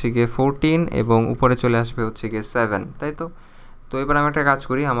আসবে হচ্ছে গিয়ে 14 এবং উপরে চলে আসবে হচ্ছে গিয়ে 7, তাই তো। তো এবার আমি একটা কাজ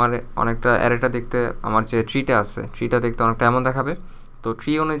করি, আমার অনেকটা অ্যারেটা দেখতে, আমার যে ট্রিটা আছে ট্রিটা দেখতে অনেকটা এমন দেখাবে। তো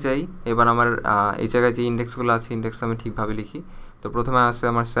ট্রি অনুযায়ী এবার আমার এই জায়গায় যে ইন্ডেক্সগুলো আছে ইন্ডেক্স আমি ঠিকভাবে লিখি। তো প্রথমে আছে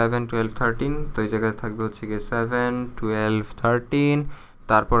আমার 7, 12, 13, তো এই জায়গায় থাকবে হচ্ছে গিয়ে 7, 12, 13,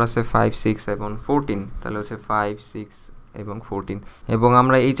 তারপর আছে 5, 6 এবং 14, তাহলে হচ্ছে 5, 6 এবং 14। এবং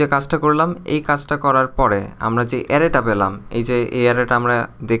আমরা এই যে কাজটা করলাম, এই কাজটা করার পরে আমরা যে অ্যারেটা পেলাম, এই যে এই অ্যারেটা আমরা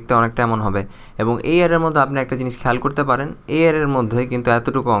দেখতে অনেকটা এমন হবে। এবং এই অ্যারের মধ্যে আপনি একটা জিনিস খেয়াল করতে পারেন, এই অ্যারের মধ্যে কিন্তু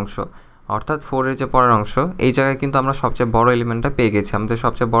এতটুকু অংশ, অর্থাৎ 4-এর যে পরের অংশ, এই জায়গায় কিন্তু আমরা সবচেয়ে বড় এলিমেন্টটা পেয়ে গেছি। আমাদের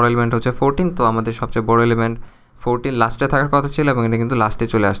সবচেয়ে বড় এলিমেন্ট হচ্ছে 14, তো আমাদের সবচেয়ে বড় এলিমেন্ট 14 লাস্টে থাকার কথা ছিল এবং এটা কিন্তু লাস্টে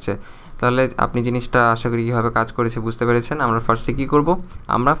চলে আসছে। তাহলে আপনি জিনিসটা আশা করি কীভাবে কাজ করেছে বুঝতে পেরেছেন। আমরা ফার্স্টে কী করব,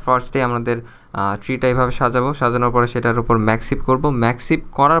 আমরা ফার্স্টে আমাদের ট্রিটা এইভাবে সাজাবো, সাজানোর পরে সেটার উপর ম্যাক্সিপ করব। ম্যাক্সিপ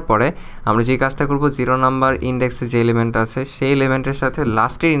করার পরে আমরা যে কাজটা করব, 0 নাম্বার ইন্ডেক্সে যে এলিমেন্ট আছে সেই এলিমেন্টের সাথে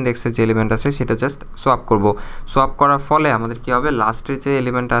লাস্টের ইন্ডেক্সের যে এলিমেন্ট আছে সেটা জাস্ট সোয়াপ করব। সোয়াপ করার ফলে আমাদের কী হবে, লাস্টের যে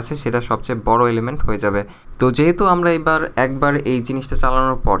এলিমেন্ট আছে সেটা সবচেয়ে বড় এলিমেন্ট হয়ে যাবে। তো যেহেতু আমরা একবার এই জিনিসটা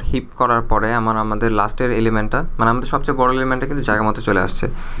চালানোর পর, হিপ করার পরে আমাদের লাস্টের এলিমেন্টটা মানে আমাদের সবচেয়ে বড় এলিমেন্টটা কিন্তু জায়গা মতো চলে আসছে।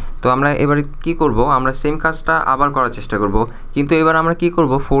 তো আমরা এবারে কী করব, আমরা সেম কাজটা আবার করার চেষ্টা করব, কিন্তু এবার আমরা কী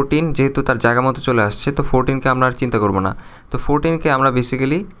করব, 14 যেহেতু তার জায়গা মতো চলে আসছে, তো 14কে আমরা আর চিন্তা করব না। তো 14কে আমরা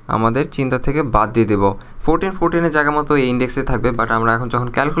বেসিক্যালি আমাদের চিন্তা থেকে বাদ দিয়ে দেবো। 14-14-এর জায়গা মতো এই ইন্ডেক্সে থাকবে, বাট আমরা এখন যখন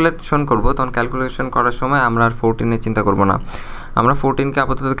ক্যালকুলেশন করব তখন ক্যালকুলেশন করার সময় আমরা আর 14-এর চিন্তা করব না। আমরা 14কে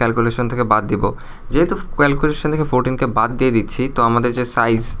আপাতত ক্যালকুলেশন থেকে বাদ দিব। যেহেতু ক্যালকুলেশন থেকে 14কে বাদ দিয়ে দিচ্ছি, তো আমাদের যে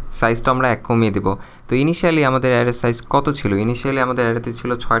সাইজটা আমরা 1 কমিয়ে দেবো। তো ইনিশিয়ালি আমাদের অ্যারের সাইজ কত ছিল, ইনিশিয়ালি আমাদের অ্যারেতে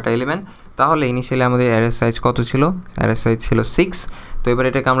ছিল 6টা এলিমেন্ট, তাহলে ইনিশিয়ালি আমাদের অ্যারের সাইজ কত ছিল, অ্যারের সাইজ ছিল 6। তো এবার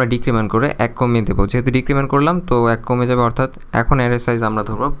এটাকে আমরা ডিক্রিমেন্ট করে 1 কমিয়ে দেবো। যেহেতু ডিক্রিমেন্ট করলাম তো 1 কমে যাবে, অর্থাৎ এখন অ্যারের সাইজ আমরা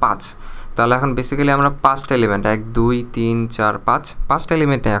ধরবো 5। তাহলে এখন বেসিক্যালি আমরা 5টা এলিমেন্ট, 1, 2, 3, 4, 5টা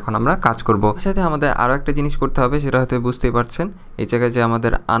এলিমেন্টে এখন আমরা কাজ করব। এর সাথে আমাদের আরও একটা জিনিস করতে হবে, সেটা হয়তো বুঝতেই পারছেন। এই জায়গায় যে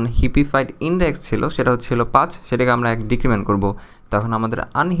আমাদের আনহিপিফাইড ইন্ডেক্স ছিল সেটা হচ্ছিল 5, সেটাকে আমরা 1 ডিক্রিমেন্ট করব। তখন আমাদের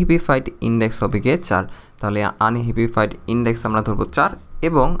আনহিপিফাইড ইন্ডেক্স হবে গিয়ে 4। তাহলে আনহিপিফাইড ইন্ডেক্স আমরা ধরবো 4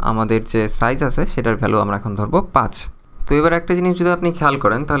 এবং আমাদের যে সাইজ আছে সেটার ভ্যালু আমরা এখন ধরবো 5। তো এবার একটা জিনিস যদি আপনি খেয়াল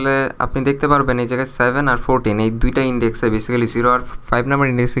করেন তাহলে আপনি দেখতে পারবেন এই জায়গায় 7 আর 14 এই দুইটা ইন্ডেক্সে বেসিক্যালি 0 আর 5 নাম্বার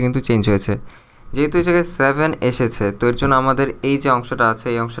ইন্ডেক্সে কিন্তু চেঞ্জ হয়েছে। যেহেতু এই জায়গায় 7 এসেছে, তো এর জন্য আমাদের এই যে অংশটা আছে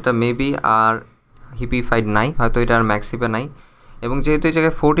এই অংশটা মেবি আর হিপিফাইড নাই, হয়তো এটা আর ম্যাক্সিপে নাই। এবং যেহেতু এই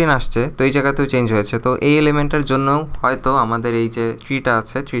জায়গায় 14 আসছে, তো এই জায়গাতেও চেঞ্জ হয়েছে, তো এই এলিমেন্টের জন্যও হয়তো আমাদের এই যে ট্রিটা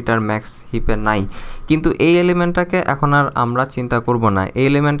আছে ট্রিটার ম্যাক্স হিপে নাই। কিন্তু এই এলিমেন্টটাকে এখন আর আমরা চিন্তা করব না। এই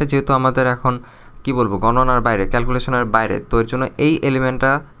এলিমেন্টটা যেহেতু আমাদের এখন কি বলবো, গণনার বাইরে, ক্যালকুলেশনের বাইরে, তো এর জন্য এই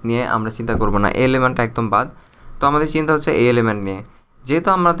এলিমেন্টটা নিয়ে আমরা চিন্তা করব না, এই এলিমেন্টটা একদম বাদ। তো আমাদের চিন্তা হচ্ছে এই এলিমেন্ট নিয়ে। যেহেতু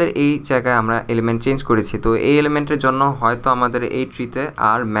আমাদের এই জায়গায় আমরা এলিমেন্ট চেঞ্জ করেছি, তো এই এলিমেন্টের জন্য হয়তো আমাদের এই ট্রিতে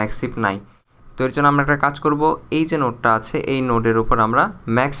আর ম্যাক্সিপ নাই। তো এর জন্য আমরা একটা কাজ করব, এই যে নোডটা আছে এই নোডের উপর আমরা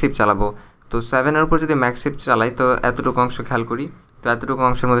ম্যাক্সিপ চালাবো। তো 7-এর উপর যদি ম্যাক্সিপ চালাই, তো এতটুকু অংশ খেয়াল করি, তো এতটুকু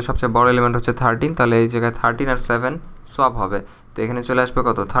অংশের মধ্যে সবচেয়ে বড় এলিমেন্ট হচ্ছে 13, তাহলে এই জায়গায় 13 আর 7 সোয়াপ হবে। তো এখানে চলে আসবে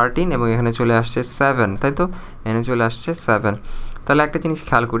কত, 13 এবং এখানে চলে আসছে 7, তাই তো, এখানে চলে আসছে 7। তাহলে একটা জিনিস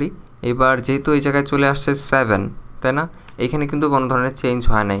খেয়াল করি, এবার যেহেতু এই জায়গায় চলে আসছে 7, তাই না, এইখানে কিন্তু কোনো ধরনের চেঞ্জ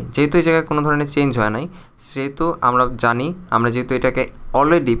হয় নাই। যেহেতু এই জায়গায় কোনো ধরনের চেঞ্জ হয় নাই, সেহেতু আমরা জানি, আমরা যেহেতু এটাকে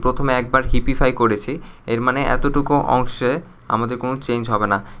অলরেডি প্রথমে একবার হিপিফাই করেছি, এর মানে এতটুকু অংশে আমাদের কোনো চেঞ্জ হবে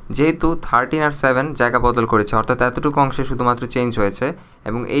না। যেহেতু 13 আর 7 জায়গা বদল করেছে, অর্থাৎ এতটুকু অংশে শুধুমাত্র চেঞ্জ হয়েছে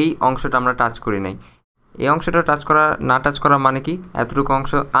এবং এই অংশটা আমরা টাচ করি নাই। এই অংশটা না টাচ করা মানে কি, এতটুকু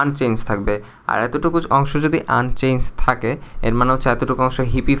অংশ আনচেঞ্জ থাকবে। আর এতটুকু অংশ যদি আনচেঞ্জ থাকে, এর মানে হচ্ছে এতটুকু অংশ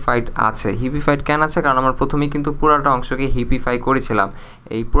হিপিফাইড আছে। হিপিফাইড কেন আছে, কারণ আমরা প্রথমেই কিন্তু পুরোটা অংশকে হিপিফাই করেছিলাম।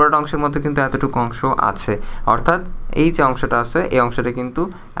 এই পুরোটা অংশের মধ্যে কিন্তু এতটুকু অংশ আছে, অর্থাৎ এই যে অংশটা আছে এই অংশটা কিন্তু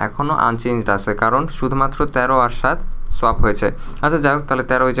এখনও আনচেঞ্জড আছে, কারণ শুধুমাত্র 13 আর 7 সোয়াপ হয়েছে। আচ্ছা যাই হোক, তাহলে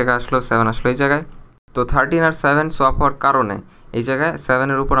 13 ওই জায়গায় আসলো, 7 আসলো এই জায়গায়। তো 13 আর 7 সোয়াপ হওয়ার কারণে এই জায়গায়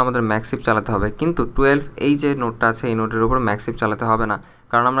 7-এর উপর আমাদের ম্যাক্সিপ চালাতে হবে, কিন্তু 12 এই যে নোটটা আছে এই নোটের উপর ম্যাক্সিপ চালাতে হবে না,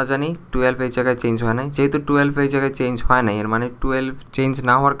 কারণ আমরা জানি 12 এই জায়গায় চেঞ্জ হয় নাই। যেহেতু 12 এই জায়গায় চেঞ্জ হয় নাই, এর মানে 12 চেঞ্জ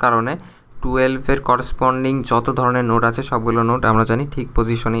না হওয়ার কারণে 12-এর করসপন্ডিং যত ধরনের নোট আছে সবগুলো নোট আমরা জানি ঠিক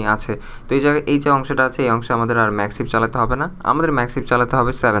পজিশনেই আছে। তো এই জায়গায় এই যে অংশটা আছে এই অংশে আমাদের আর ম্যাক্সিপ চালাতে হবে না, আমাদের ম্যাক্সিপ চালাতে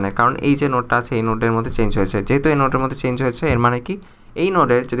হবে 7-এ, কারণ এই যে নোটটা আছে এই নোটের মধ্যে চেঞ্জ হয়েছে। যেহেতু এই নোটের মধ্যে চেঞ্জ হয়েছে, এর মানে কি, এই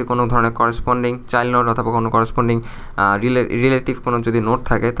নোডের যদি কোনো ধরনের করসপন্ডিং চাইল্ড নোড অথবা কোনো করসপন্ডিং রিলেটিভ কোনো যদি নোড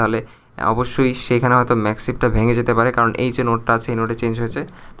থাকে, তাহলে অবশ্যই সেখানে হয়তো ম্যাক্সিপটা ভেঙে যেতে পারে, কারণ এই যে নোডটা আছে এই নোডে চেঞ্জ হয়েছে।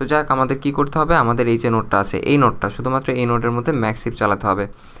 তো যাক, আমাদের কি করতে হবে, আমাদের এই যে নোডটা আছে এই নোডটা শুধুমাত্র এই নোডের মধ্যে ম্যাক্সিপ চালাতে হবে।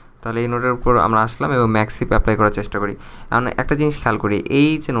 তাহলে এই নোডের উপর আমরা আসলাম এবং ম্যাক্স হিপ অ্যাপ্লাই করার চেষ্টা করি। এখন একটা জিনিস খেয়াল করি, এই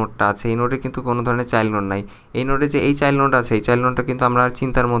যে নোডটা আছে এই নোডে কিন্তু কোনো ধরনের চাইল্ড নোড নাই। এই নোডে যে এই চাইল্ড নোড আছে এই চাইল্ড নোডটা কিন্তু আমরা আর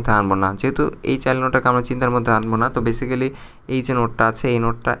চিন্তার মধ্যে আনবো না। যেহেতু এই চাইল্ড নোডটাকে আমরা চিন্তার মধ্যে আনবো না, তো বেসিক্যালি এই যে নোডটা আছে এই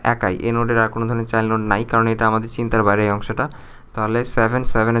নোডটা একাই, এই নোডের আর কোনো ধরনের চাইল্ড নোড নাই, কারণ এটা আমাদের চিন্তার বাইরে এই অংশটা। তাহলে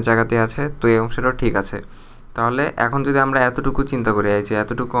 7 জায়গাতে আছে, তো এই অংশটাও ঠিক আছে। তাহলে এখন যদি আমরা এতটুকু চিন্তা করি, এই যে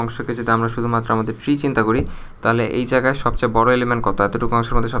এতটুকু অংশকে যদি আমরা শুধুমাত্র আমাদের ট্রি চিন্তা করি, তাহলে এই জায়গায় সবচেয়ে বড় এলিমেন্ট কত? এতটুকু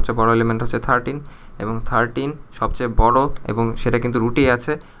অংশের মধ্যে সবচেয়ে বড় এলিমেন্ট হচ্ছে 13, এবং 13 সবচেয়ে বড় এবং সেটা কিন্তু রুটেই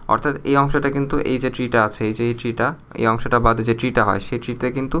আছে। অর্থাৎ এই অংশটা কিন্তু এই যে ট্রিটা আছে, এই যে এই ট্রিটা, এই অংশটা বাদে যে ট্রিটা হয় সেই ট্রিতে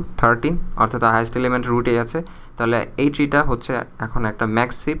কিন্তু 13 অর্থাৎ হাইয়েস্ট এলিমেন্ট রুটেই আছে। তাহলে এই ট্রিটা হচ্ছে এখন একটা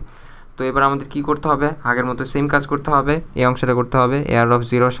ম্যাক্স হিপ। তো এবার আমাদের কি করতে হবে? আগের মতো সেম কাজ করতে হবে, এই অংশটা করতে হবে। এয়ার অফ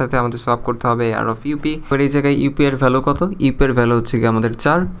 0-র সাথে আমাদের সলভ করতে হবে এয়ার অফ ইউপি। এবার এই জায়গায় ইউপি এর ভ্যালু কত? ইউপি এর ভ্যালু হচ্ছে কি আমাদের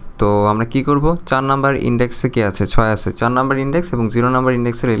 4। তো আমরা কি করব? 4 নাম্বার ইন্ডেক্সে কি আছে? 6 আছে। 4 নাম্বার ইন্ডেক্স এবং 0 নাম্বার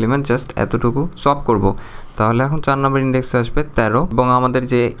ইন্ডেক্সের এলিমেন্ট জাস্ট এতটুকু সলভ করব। তাহলে এখন 4 নাম্বার ইন্ডেক্সে আসবে 13 এবং আমাদের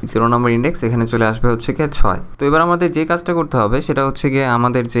যে 0 নাম্বার ইন্ডেক্স এখানে চলে আসবে হচ্ছে গিয়ে 6। তো এবার আমাদের যে কাজটা করতে হবে সেটা হচ্ছে গিয়ে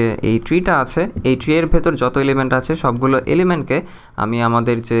আমাদের যে এই ট্রিটা আছে এই ট্রি এর ভেতর যত এলিমেন্ট আছে সবগুলো এলিমেন্টকে আমি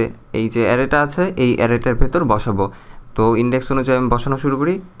আমাদের যে এই যে অ্যারেটা আছে এই অ্যারেটার ভেতর বসাবো। তো ইন্ডেক্স অনুযায়ী আমি বসানো শুরু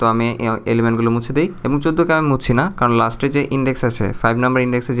করি। তো আমি এলিমেন্টগুলো মুছে দিই এবং 14কে আমি মুছি না, কারণ লাস্টে যে ইন্ডেক্স আছে 5 নাম্বার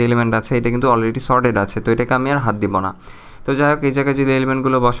ইন্ডেক্সে যে এলিমেন্ট আছে এটা কিন্তু অলরেডি সর্টেড আছে, তো এটাকে আমি আর হাত দিব না। তো যাই হোক, এই জায়গায় যদি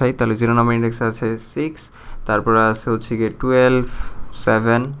এলিমেন্টগুলো বসাই তাহলে 0 নাম্বার ইন্ডেক্সে আছে 6, তারপরে আছে হচ্ছে গিয়ে 12,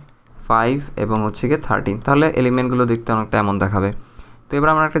 7, 5 এবং হচ্ছে গিয়ে 13। তাহলে এলিমেন্টগুলো দেখতে অনেকটা এমন দেখাবে। তো এবার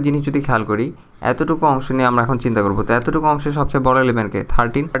আমরা একটা জিনিস যদি খেয়াল করি, এতটুকু অংশ নিয়ে আমরা এখন চিন্তা করবো। তো এতটুকু অংশের সবচেয়ে বড় এলিমেন্টকে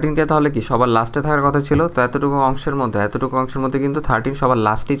 13কে তাহলে কি সবার লাস্টে থাকার কথা ছিল। তো এতটুকু অংশের মধ্যে কিন্তু 13 সবার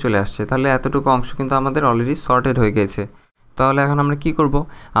লাস্টেই চলে আসছে। তাহলে এতটুকু অংশ কিন্তু আমাদের অলরেডি সর্টেড হয়ে গেছে। তাহলে এখন আমরা কি করব?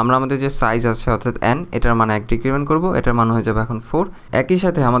 আমরা আমাদের যে সাইজ আছে অর্থাৎ n, এটার মান 1 ডিক্রিমেন্ট করব, এটার মান হয়ে যাবে এখন 4। একই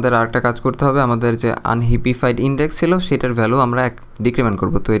সাথে আমাদের আরেকটা কাজ করতে হবে, আমাদের যে আনহিপিফাইড ইন্ডেক্স ছিল সেটার ভ্যালু আমরা 1 ডিক্রিমেন্ট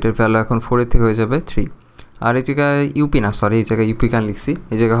করব। তো এটার ভ্যালু এখন 4 এর থেকে হয়ে যাবে 3। আর এই জায়গায় ইউপি না, সরি, এই জায়গায় ইউপি কেন লিখছি,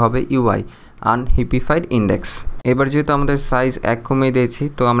 এই জায়গায় হবে ইউআই, আনহিপিফাইড ইন্ডেক্স। এবার যেহেতু আমাদের সাইজ 1 কমিয়ে দিয়েছি,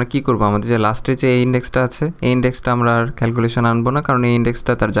 তো আমরা কি করব? আমাদের যে লাস্টে যে এই ইন্ডেক্সটা আছে এই ইন্ডেক্সটা আমরা আর ক্যালকুলেশন আনবো না, কারণ এই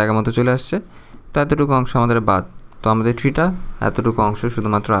ইন্ডেক্সটা তার জায়গা মতো চলে আসছে। তো এতটুকু অংশ আমাদের বাদ, তো আমাদের ট্রিটা এতটুকু অংশ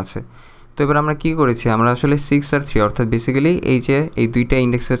শুধুমাত্র আছে। তো এবার আমরা কি করেছি? আমরা আসলে 6 আর 3 অর্থাৎ বেসিক্যালি এই যে এই দুইটা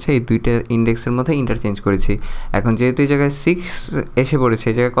ইন্ডেক্স আছে এই দুইটা ইন্ডেক্সের মধ্যে ইন্টারচেঞ্জ করেছি। এখন যেহেতু এই জায়গায় 6 এসে পড়েছে,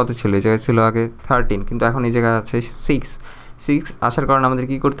 এই জায়গায় কত ছিল? এই জায়গায় ছিল আগে 13, কিন্তু এখন এই জায়গায় আছে 6 আসার কারণে আমাদের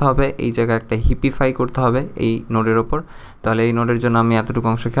কি করতে হবে? এই জায়গায় একটা হিপিফাই করতে হবে এই নোডের ওপর। তাহলে এই নোডের জন্য আমি এতটুকু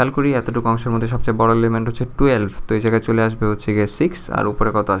অংশ খেয়াল করি, এতটুকু অংশের মধ্যে সবচেয়ে বড় এলিমেন্ট হচ্ছে 12। তো এই জায়গায় চলে আসবে হচ্ছে গিয়ে 6, আর উপরে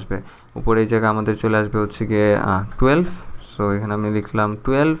কত আসবে? উপরে এই জায়গায় আমাদের চলে আসবে হচ্ছে গিয়ে 12। সো এখানে আমি লিখলাম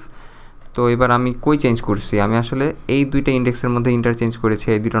 12। তো এবার আমি কই চেঞ্জ করছি? আমি আসলে এই দুইটা ইন্ডেক্সের মধ্যে ইন্টারচেঞ্জ করেছি,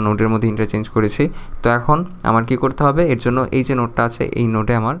 এই দুইটা নোডের মধ্যে ইন্টারচেঞ্জ করেছি। তো এখন আমার কি করতে হবে? এর জন্য এই যে নোডটা আছে এই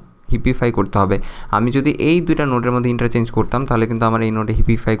নোডে আমার হিপিফাই করতে হবে। আমি যদি এই দুইটা নোডের মধ্যে ইন্টারচেঞ্জ করতাম তাহলে কিন্তু আমার এই নোডে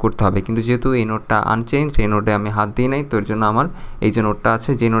হিপিফাই করতে হবে, কিন্তু যেহেতু এই নোডটা আনচেঞ্জ, এই নোডে আমি হাত দিই নাই, তো এর জন্য আমার এই যে নোডটা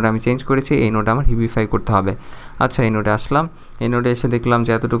আছে যে নোডে আমি চেঞ্জ করেছি এই নোডে আমার হিপিফাই করতে হবে। আচ্ছা, এই নোডে আসলাম, এই নোডে এসে দেখলাম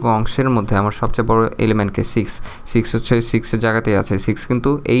যে এতটুকু অংশের মধ্যে আমার সবচেয়ে বড় এলিমেন্টকে 6 হচ্ছে 6-এর জায়গাতেই আছে। 6 কিন্তু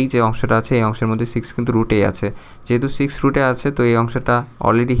এই যে অংশটা আছে এই অংশের মধ্যে 6 কিন্তু রুটেই আছে। যেহেতু 6 রুটে আছে তো এই অংশটা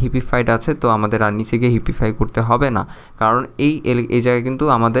অলরেডি হিপিফাইড আছে, তো আমাদের আর নিচে গিয়ে হিপিফাই করতে হবে না, কারণ এই জায়গায় কিন্তু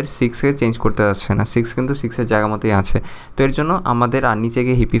আমাদের 6কে চেঞ্জ করতে যাচ্ছে না। 6 কিন্তু 6-এর জায়গা মতোই আছে, তো এর জন্য আমাদের আর নিচে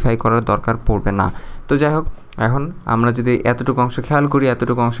গিয়ে হিপিফাই করার দরকার পড়বে না। তো যাই হোক, এখন আমরা যদি এতটুকু অংশ খেয়াল করি,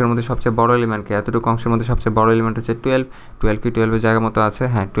 এতটুকু অংশের মধ্যে সবচেয়ে বড় এলিমেন্টকে, এতটুকু অংশের মধ্যে সবচেয়ে বড় এলিমেন্ট হচ্ছে 12 কি 12-এর জায়গা মতো আছে?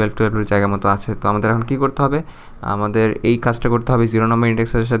 হ্যাঁ, 12-এর জায়গা মতো আছে। তো আমাদের এখন কী করতে হবে? আমাদের এই কাজটা করতে হবে 0 নম্বর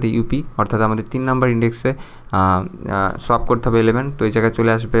ইন্ডেক্সের সাথে ইউপি, অর্থাৎ আমাদের 3 নম্বর ইন্ডেক্সে সোয়াপ করতে হবে এলিমেন্ট। তো এই জায়গায়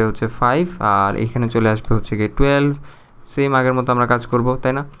চলে আসবে হচ্ছে 5 আর এখানে চলে আসবে হচ্ছে গিয়ে 12। সেম আগের মতো আমরা কাজ করব,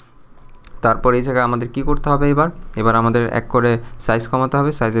 তাই না? তারপর এই জায়গায় আমাদের কি করতে হবে? এবার আমাদের এক করে সাইজ কমাতে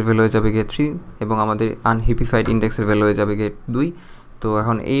হবে। সাইজের ভ্যালু হয়ে যাবে গিয়ে 3 এবং আমাদের আনহিপিফাইড ইন্ডেক্সের ভ্যালু হয়ে যাবে গিয়ে 2। তো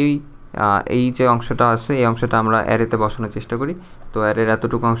এখন এই যে অংশটা আছে এই অংশটা আমরা অ্যারেতে বসানোর চেষ্টা করি। তো অ্যারের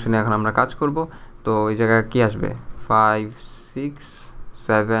এতটুকু অংশ নিয়ে এখন আমরা কাজ করব। তো এই জায়গায় কি আসবে? 5, 6,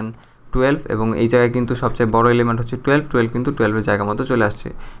 7, 12 এবং এই জায়গায় কিন্তু সবচেয়ে বড় এলিমেন্ট হচ্ছে 12 কিন্তু 12-এর জায়গা মতো চলে আসছে।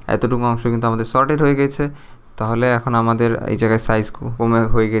 এতটুকু অংশ কিন্তু আমাদের সর্টেড হয়ে গেছে। তাহলে এখন আমাদের এই জায়গায় সাইজ কমে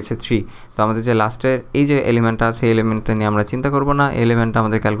হয়ে গেছে 3। তো আমাদের যে লাস্টের এই যে এলিমেন্টটা আছে এই এলিমেন্টটা নিয়ে আমরা চিন্তা করব না, এলিমেন্টটা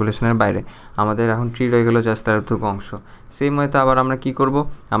আমাদের ক্যালকুলেশনের বাইরে। আমাদের এখন ট্রি রয়ে গেলো জাস্ট তার এতটুকু অংশ। সেম হয়তো আবার আমরা কি করব?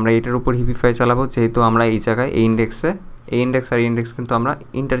 আমরা এটার উপর হিপিফাই চালাবো, যেহেতু আমরা এই জায়গায় এই ইন্ডেক্সে এই ইন্ডেক্স আর ইন্ডেক্স কিন্তু আমরা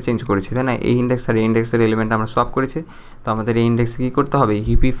ইন্টারচেঞ্জ করেছি, তাই না? এই ইন্ডেক্স আর ইন্ডেক্সের এলিমেন্ট আমরা সলভ করেছি। তো আমাদের এই ইন্ডেক্সে কী করতে হবে?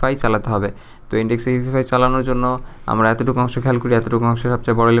 হিপিফাই চালাতে হবে। তো ইন্ডেক্সে হিপিফাই চালানোর জন্য আমরা এতটুকু অংশ খেয়াল করি, এতটুকু অংশ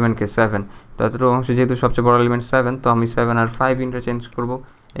সবচেয়ে বড় এলিমেন্টকে 7। তো এতটুকু অংশ যেহেতু সবচেয়ে বড় এলিমেন্ট 7, তো আমি 7 আর 5 ইন্টারচেঞ্জ করব।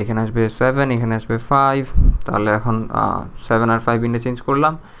 এখানে আসবে 7, এখানে আসবে 5। তাহলে এখন 7 আর 5 ইন্টারচেঞ্জ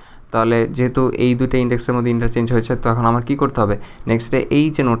করলাম। তাহলে যেহেতু এই দুটো ইন্ডেক্সের মধ্যে ইন্টারচেঞ্জ হয়েছে, তো এখন আমার কী করতে হবে? নেক্সটে এই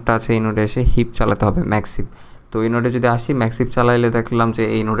যে নোডটা আছে এই নোডে এসে হিপ চালাতে হবে, ম্যাক্স হিপ। তো এই নোডে যদি আসি, ম্যাক্স হিপ চালাইলে দেখলাম যে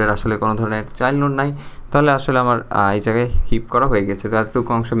এই নোডের আসলে কোনো ধরনের চাইল্ড নোড নাই। তাহলে আসলে আমার এই জায়গায় হিপ করা হয়ে গেছে। তো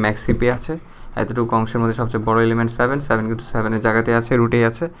এতটুকু অংশ ম্যাক্স হিপে আছে, এতটুকু অংশের মধ্যে সবচেয়ে বড় এলিমেন্ট 7 কিন্তু 7-এর জায়গাতে আছে, রুটেই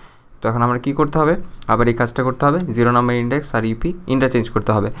আছে। তো এখন আমরা কী করতে হবে? আবার এই কাজটা করতে হবে, 0 নম্বর ইন্ডেক্স আর ইউপি ইন্টারচেঞ্জ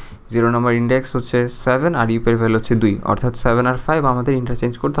করতে হবে। 0 নম্বর ইন্ডেক্স হচ্ছে 7 আর ইউপির ভ্যালু হচ্ছে 2, অর্থাৎ 7 আর 5 আমাদের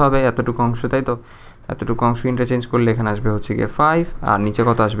ইন্টারচেঞ্জ করতে হবে এতটুকু অংশ, তাই তো? এতটুকু অংশ ইন্টারচেঞ্জ করলে এখানে আসবে হচ্ছে গিয়ে 5, আর নিচে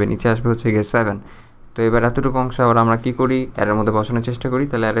কত আসবে? নিচে আসবে হচ্ছে গিয়ে 7। তো এবার এতটুকু অংশ আবার আমরা কী করি? এর মধ্যে বসানোর চেষ্টা করি।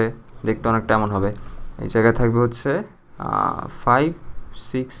 তাহলে এর দেখতে অনেকটা এমন হবে। এই জায়গায় থাকবে হচ্ছে 5,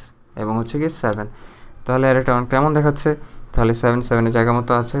 6 এবং হচ্ছে গিয়ে 7। তাহলে এর এটা অনেকটা এমন দেখাচ্ছে। তাহলে 7-7-এর জায়গা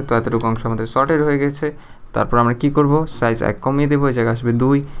মতো আছে। তো এতটুকু অংশ আমাদের সর্টেড হয়ে গেছে। তারপর আমরা কী করব? সাইজ 1 কমিয়ে দেবো, এই জায়গায় আসবে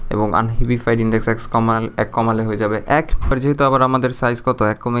 2 এবং আনহিপিফাইড ইন্ডেক্স 1 কমালে হয়ে যাবে 1। যেহেতু আবার আমাদের সাইজ কত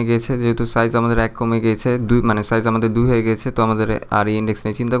 1 কমে গিয়েছে, যেহেতু সাইজ আমাদের 1 কমে গিয়েছে, 2 মানে সাইজ আমাদের 2 হয়ে গেছে, তো আমাদের আর এই ইন্ডেক্স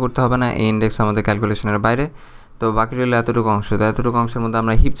নিয়ে চিন্তা করতে হবে না। এই ইন্ডেক্স আমাদের ক্যালকুলেশনের বাইরে। তো বাকি রইল এতটুকু অংশ। তো এতটুকু অংশের মধ্যে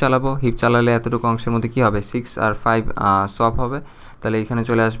আমরা হিপ চালাবো। হিপ চালালে এতটুকু অংশের মধ্যে কী হবে? 6 আর 5 সব হবে। তাহলে এখানে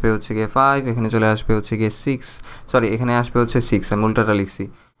চলে আসবে হচ্ছে গিয়ে 5, এখানে চলে আসবে হচ্ছে গিয়ে 6, সরি এখানে আসবে হচ্ছে 6, আমি উল্টাটা লিখছি।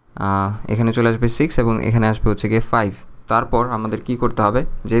 এখানে চলে আসবে 6 এবং এখানে আসবে হচ্ছে গিয়ে 5। তারপর আমাদের কি করতে হবে?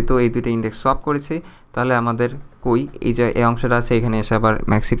 যেহেতু এই দুটো ইন্ডেক্স সলভ করেছি, তাহলে আমাদের এই যে এই অংশটা আছে এখানে এসে আবার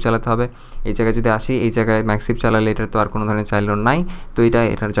ম্যাক্স হিপ চালাতে হবে। এই জায়গায় যদি আসি, এই জায়গায় ম্যাক্স হিপ চালালে এটার তো আর কোনো ধরনের চাইল্ড নোড নাই, তো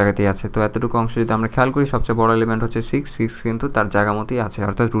এটার জায়গাতেই আছে। তো এতটুকু অংশ যদি আমরা খেয়াল করি, সবচেয়ে বড় এলিমেন্ট হচ্ছে 6 কিন্তু তার জায়গা মতোই আছে,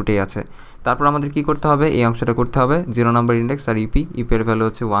 অর্থাৎ রুটেই আছে। তারপর আমাদের কি করতে হবে? এই অংশটা করতে হবে 0 নম্বর ইন্ডেক্স আর ইপির ভ্যালু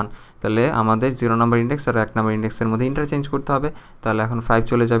হচ্ছে 1। তাহলে আমাদের 0 নম্বর ইন্ডেক্স আর 1 নম্বর ইন্ডেক্সের মধ্যে ইন্টারচেঞ্জ করতে হবে। তাহলে এখন 5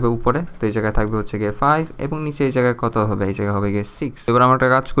 চলে যাবে উপরে, তো এই জায়গায় থাকবে হচ্ছে গিয়ে 5 এবং নিচে এই জায়গায় কত হবে? এই জায়গায় হবে গিয়ে 6। এবার আমরা একটা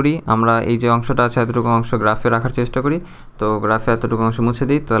কাজ করি, আমরা এই যে অংশটা আছে এতটুকু অংশ গ্রাফে রাখার চেষ্টা করি। তো গ্রাফে এতটুকু অংশ মুছে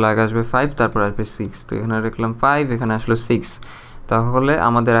দিই, তাহলে আগে আসবে 5, তারপর আসবে 6। তো এখানে রাখলাম 5, এখানে আসলো 6। তাহলে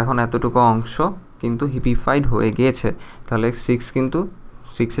আমাদের এখন এতটুকু অংশ কিন্তু হিপিফাইড হয়ে গিয়েছে। তাহলে 6 কিন্তু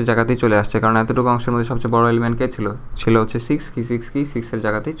 6-এর জায়গাতেই চলে আসছে, কারণ এতটুকু অংশের মধ্যে সবচেয়ে বড় এলিমেন্ট কে ছিল হচ্ছে 6 কি 6-এর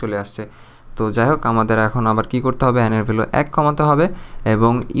জায়গাতেই চলে আসছে। তো যাই হোক, আমাদের এখন আবার কি করতে হবে? n এর ভ্যালু 1 কমাতে হবে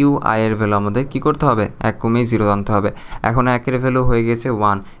এবং i এর ভ্যালু আমাদের কি করতে হবে? 1 কমিয়ে 0 আনতে হবে। এখন 1 এর ভ্যালু হয়ে গেছে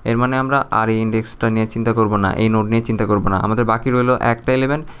 1। এর মানে আমরা আর এই ইন্ডেক্সটা নিয়ে চিন্তা করব না, এই নোড নিয়ে চিন্তা করব না। আমাদের বাকি রইলো একটা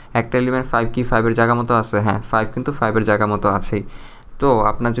এলিমেন্ট 5 কি 5-এর জায়গা মতো আছে? হ্যাঁ, 5 কিন্তু 5-এর জায়গা মতো আছেই। তো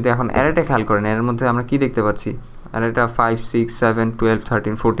আপনার যদি এখন অ্যারেটা খেয়াল করেন, এর মধ্যে আমরা কি দেখতে পাচ্ছি? অ্যারেটা 5, 6, 7, 12,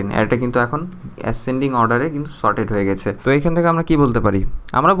 13, 14, অ্যারেটা কিন্তু এখন অ্যাসেন্ডিং অর্ডারে কিন্তু সর্টেড হয়ে গেছে। তো এখান থেকে আমরা কি বলতে পারি?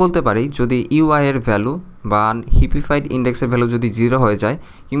 আমরা বলতে পারি যদি এর ভ্যালু বা হিপিফাইড ইন্ডেক্সের ভ্যালু যদি 0 হয়ে যায়,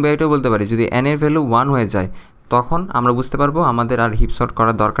 কিংবা এটাও বলতে পারি যদি n এর ভ্যালু 1 হয়ে যায়, তখন আমরা বুঝতে পারবো আমাদের আর হিপ সর্ট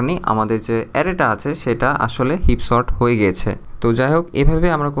করার দরকার নেই, আমাদের যে অ্যারেটা আছে সেটা আসলে হিপ সর্ট হয়ে গিয়েছে। তো যাই হোক, এভাবে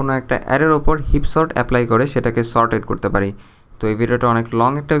আমরা কোনো একটা অ্যারের ওপর হিপ সর্ট অ্যাপ্লাই করে সেটাকে সর্টেড করতে পারি। তো এই ভিডিওটা অনেক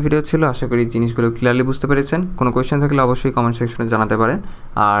লং একটা ভিডিও ছিল, আশা করি জিনিসগুলো ক্লিয়ারলি বুঝতে পেরেছেন। কোনো কোয়েশ্চেন থাকলে অবশ্যই কমেন্ট সেকশনে জানাতে পারেন।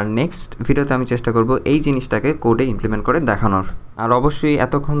 আর নেক্সট ভিডিওতে আমি চেষ্টা করব এই জিনিসটাকে কোডে ইমপ্লিমেন্ট করে দেখানোর। আর অবশ্যই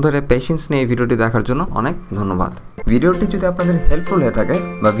এতক্ষণ ধরে পেশেন্স নিয়ে এই ভিডিওটি দেখার জন্য অনেক ধন্যবাদ। ভিডিওটি যদি আপনাদের হেল্পফুল হয়ে থাকে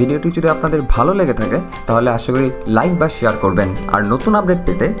বা ভিডিওটি যদি আপনাদের ভালো লেগে থাকে, তাহলে আশা করি লাইক বা শেয়ার করবেন আর নতুন আপডেট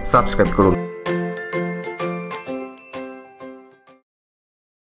পেতে সাবস্ক্রাইব করুন।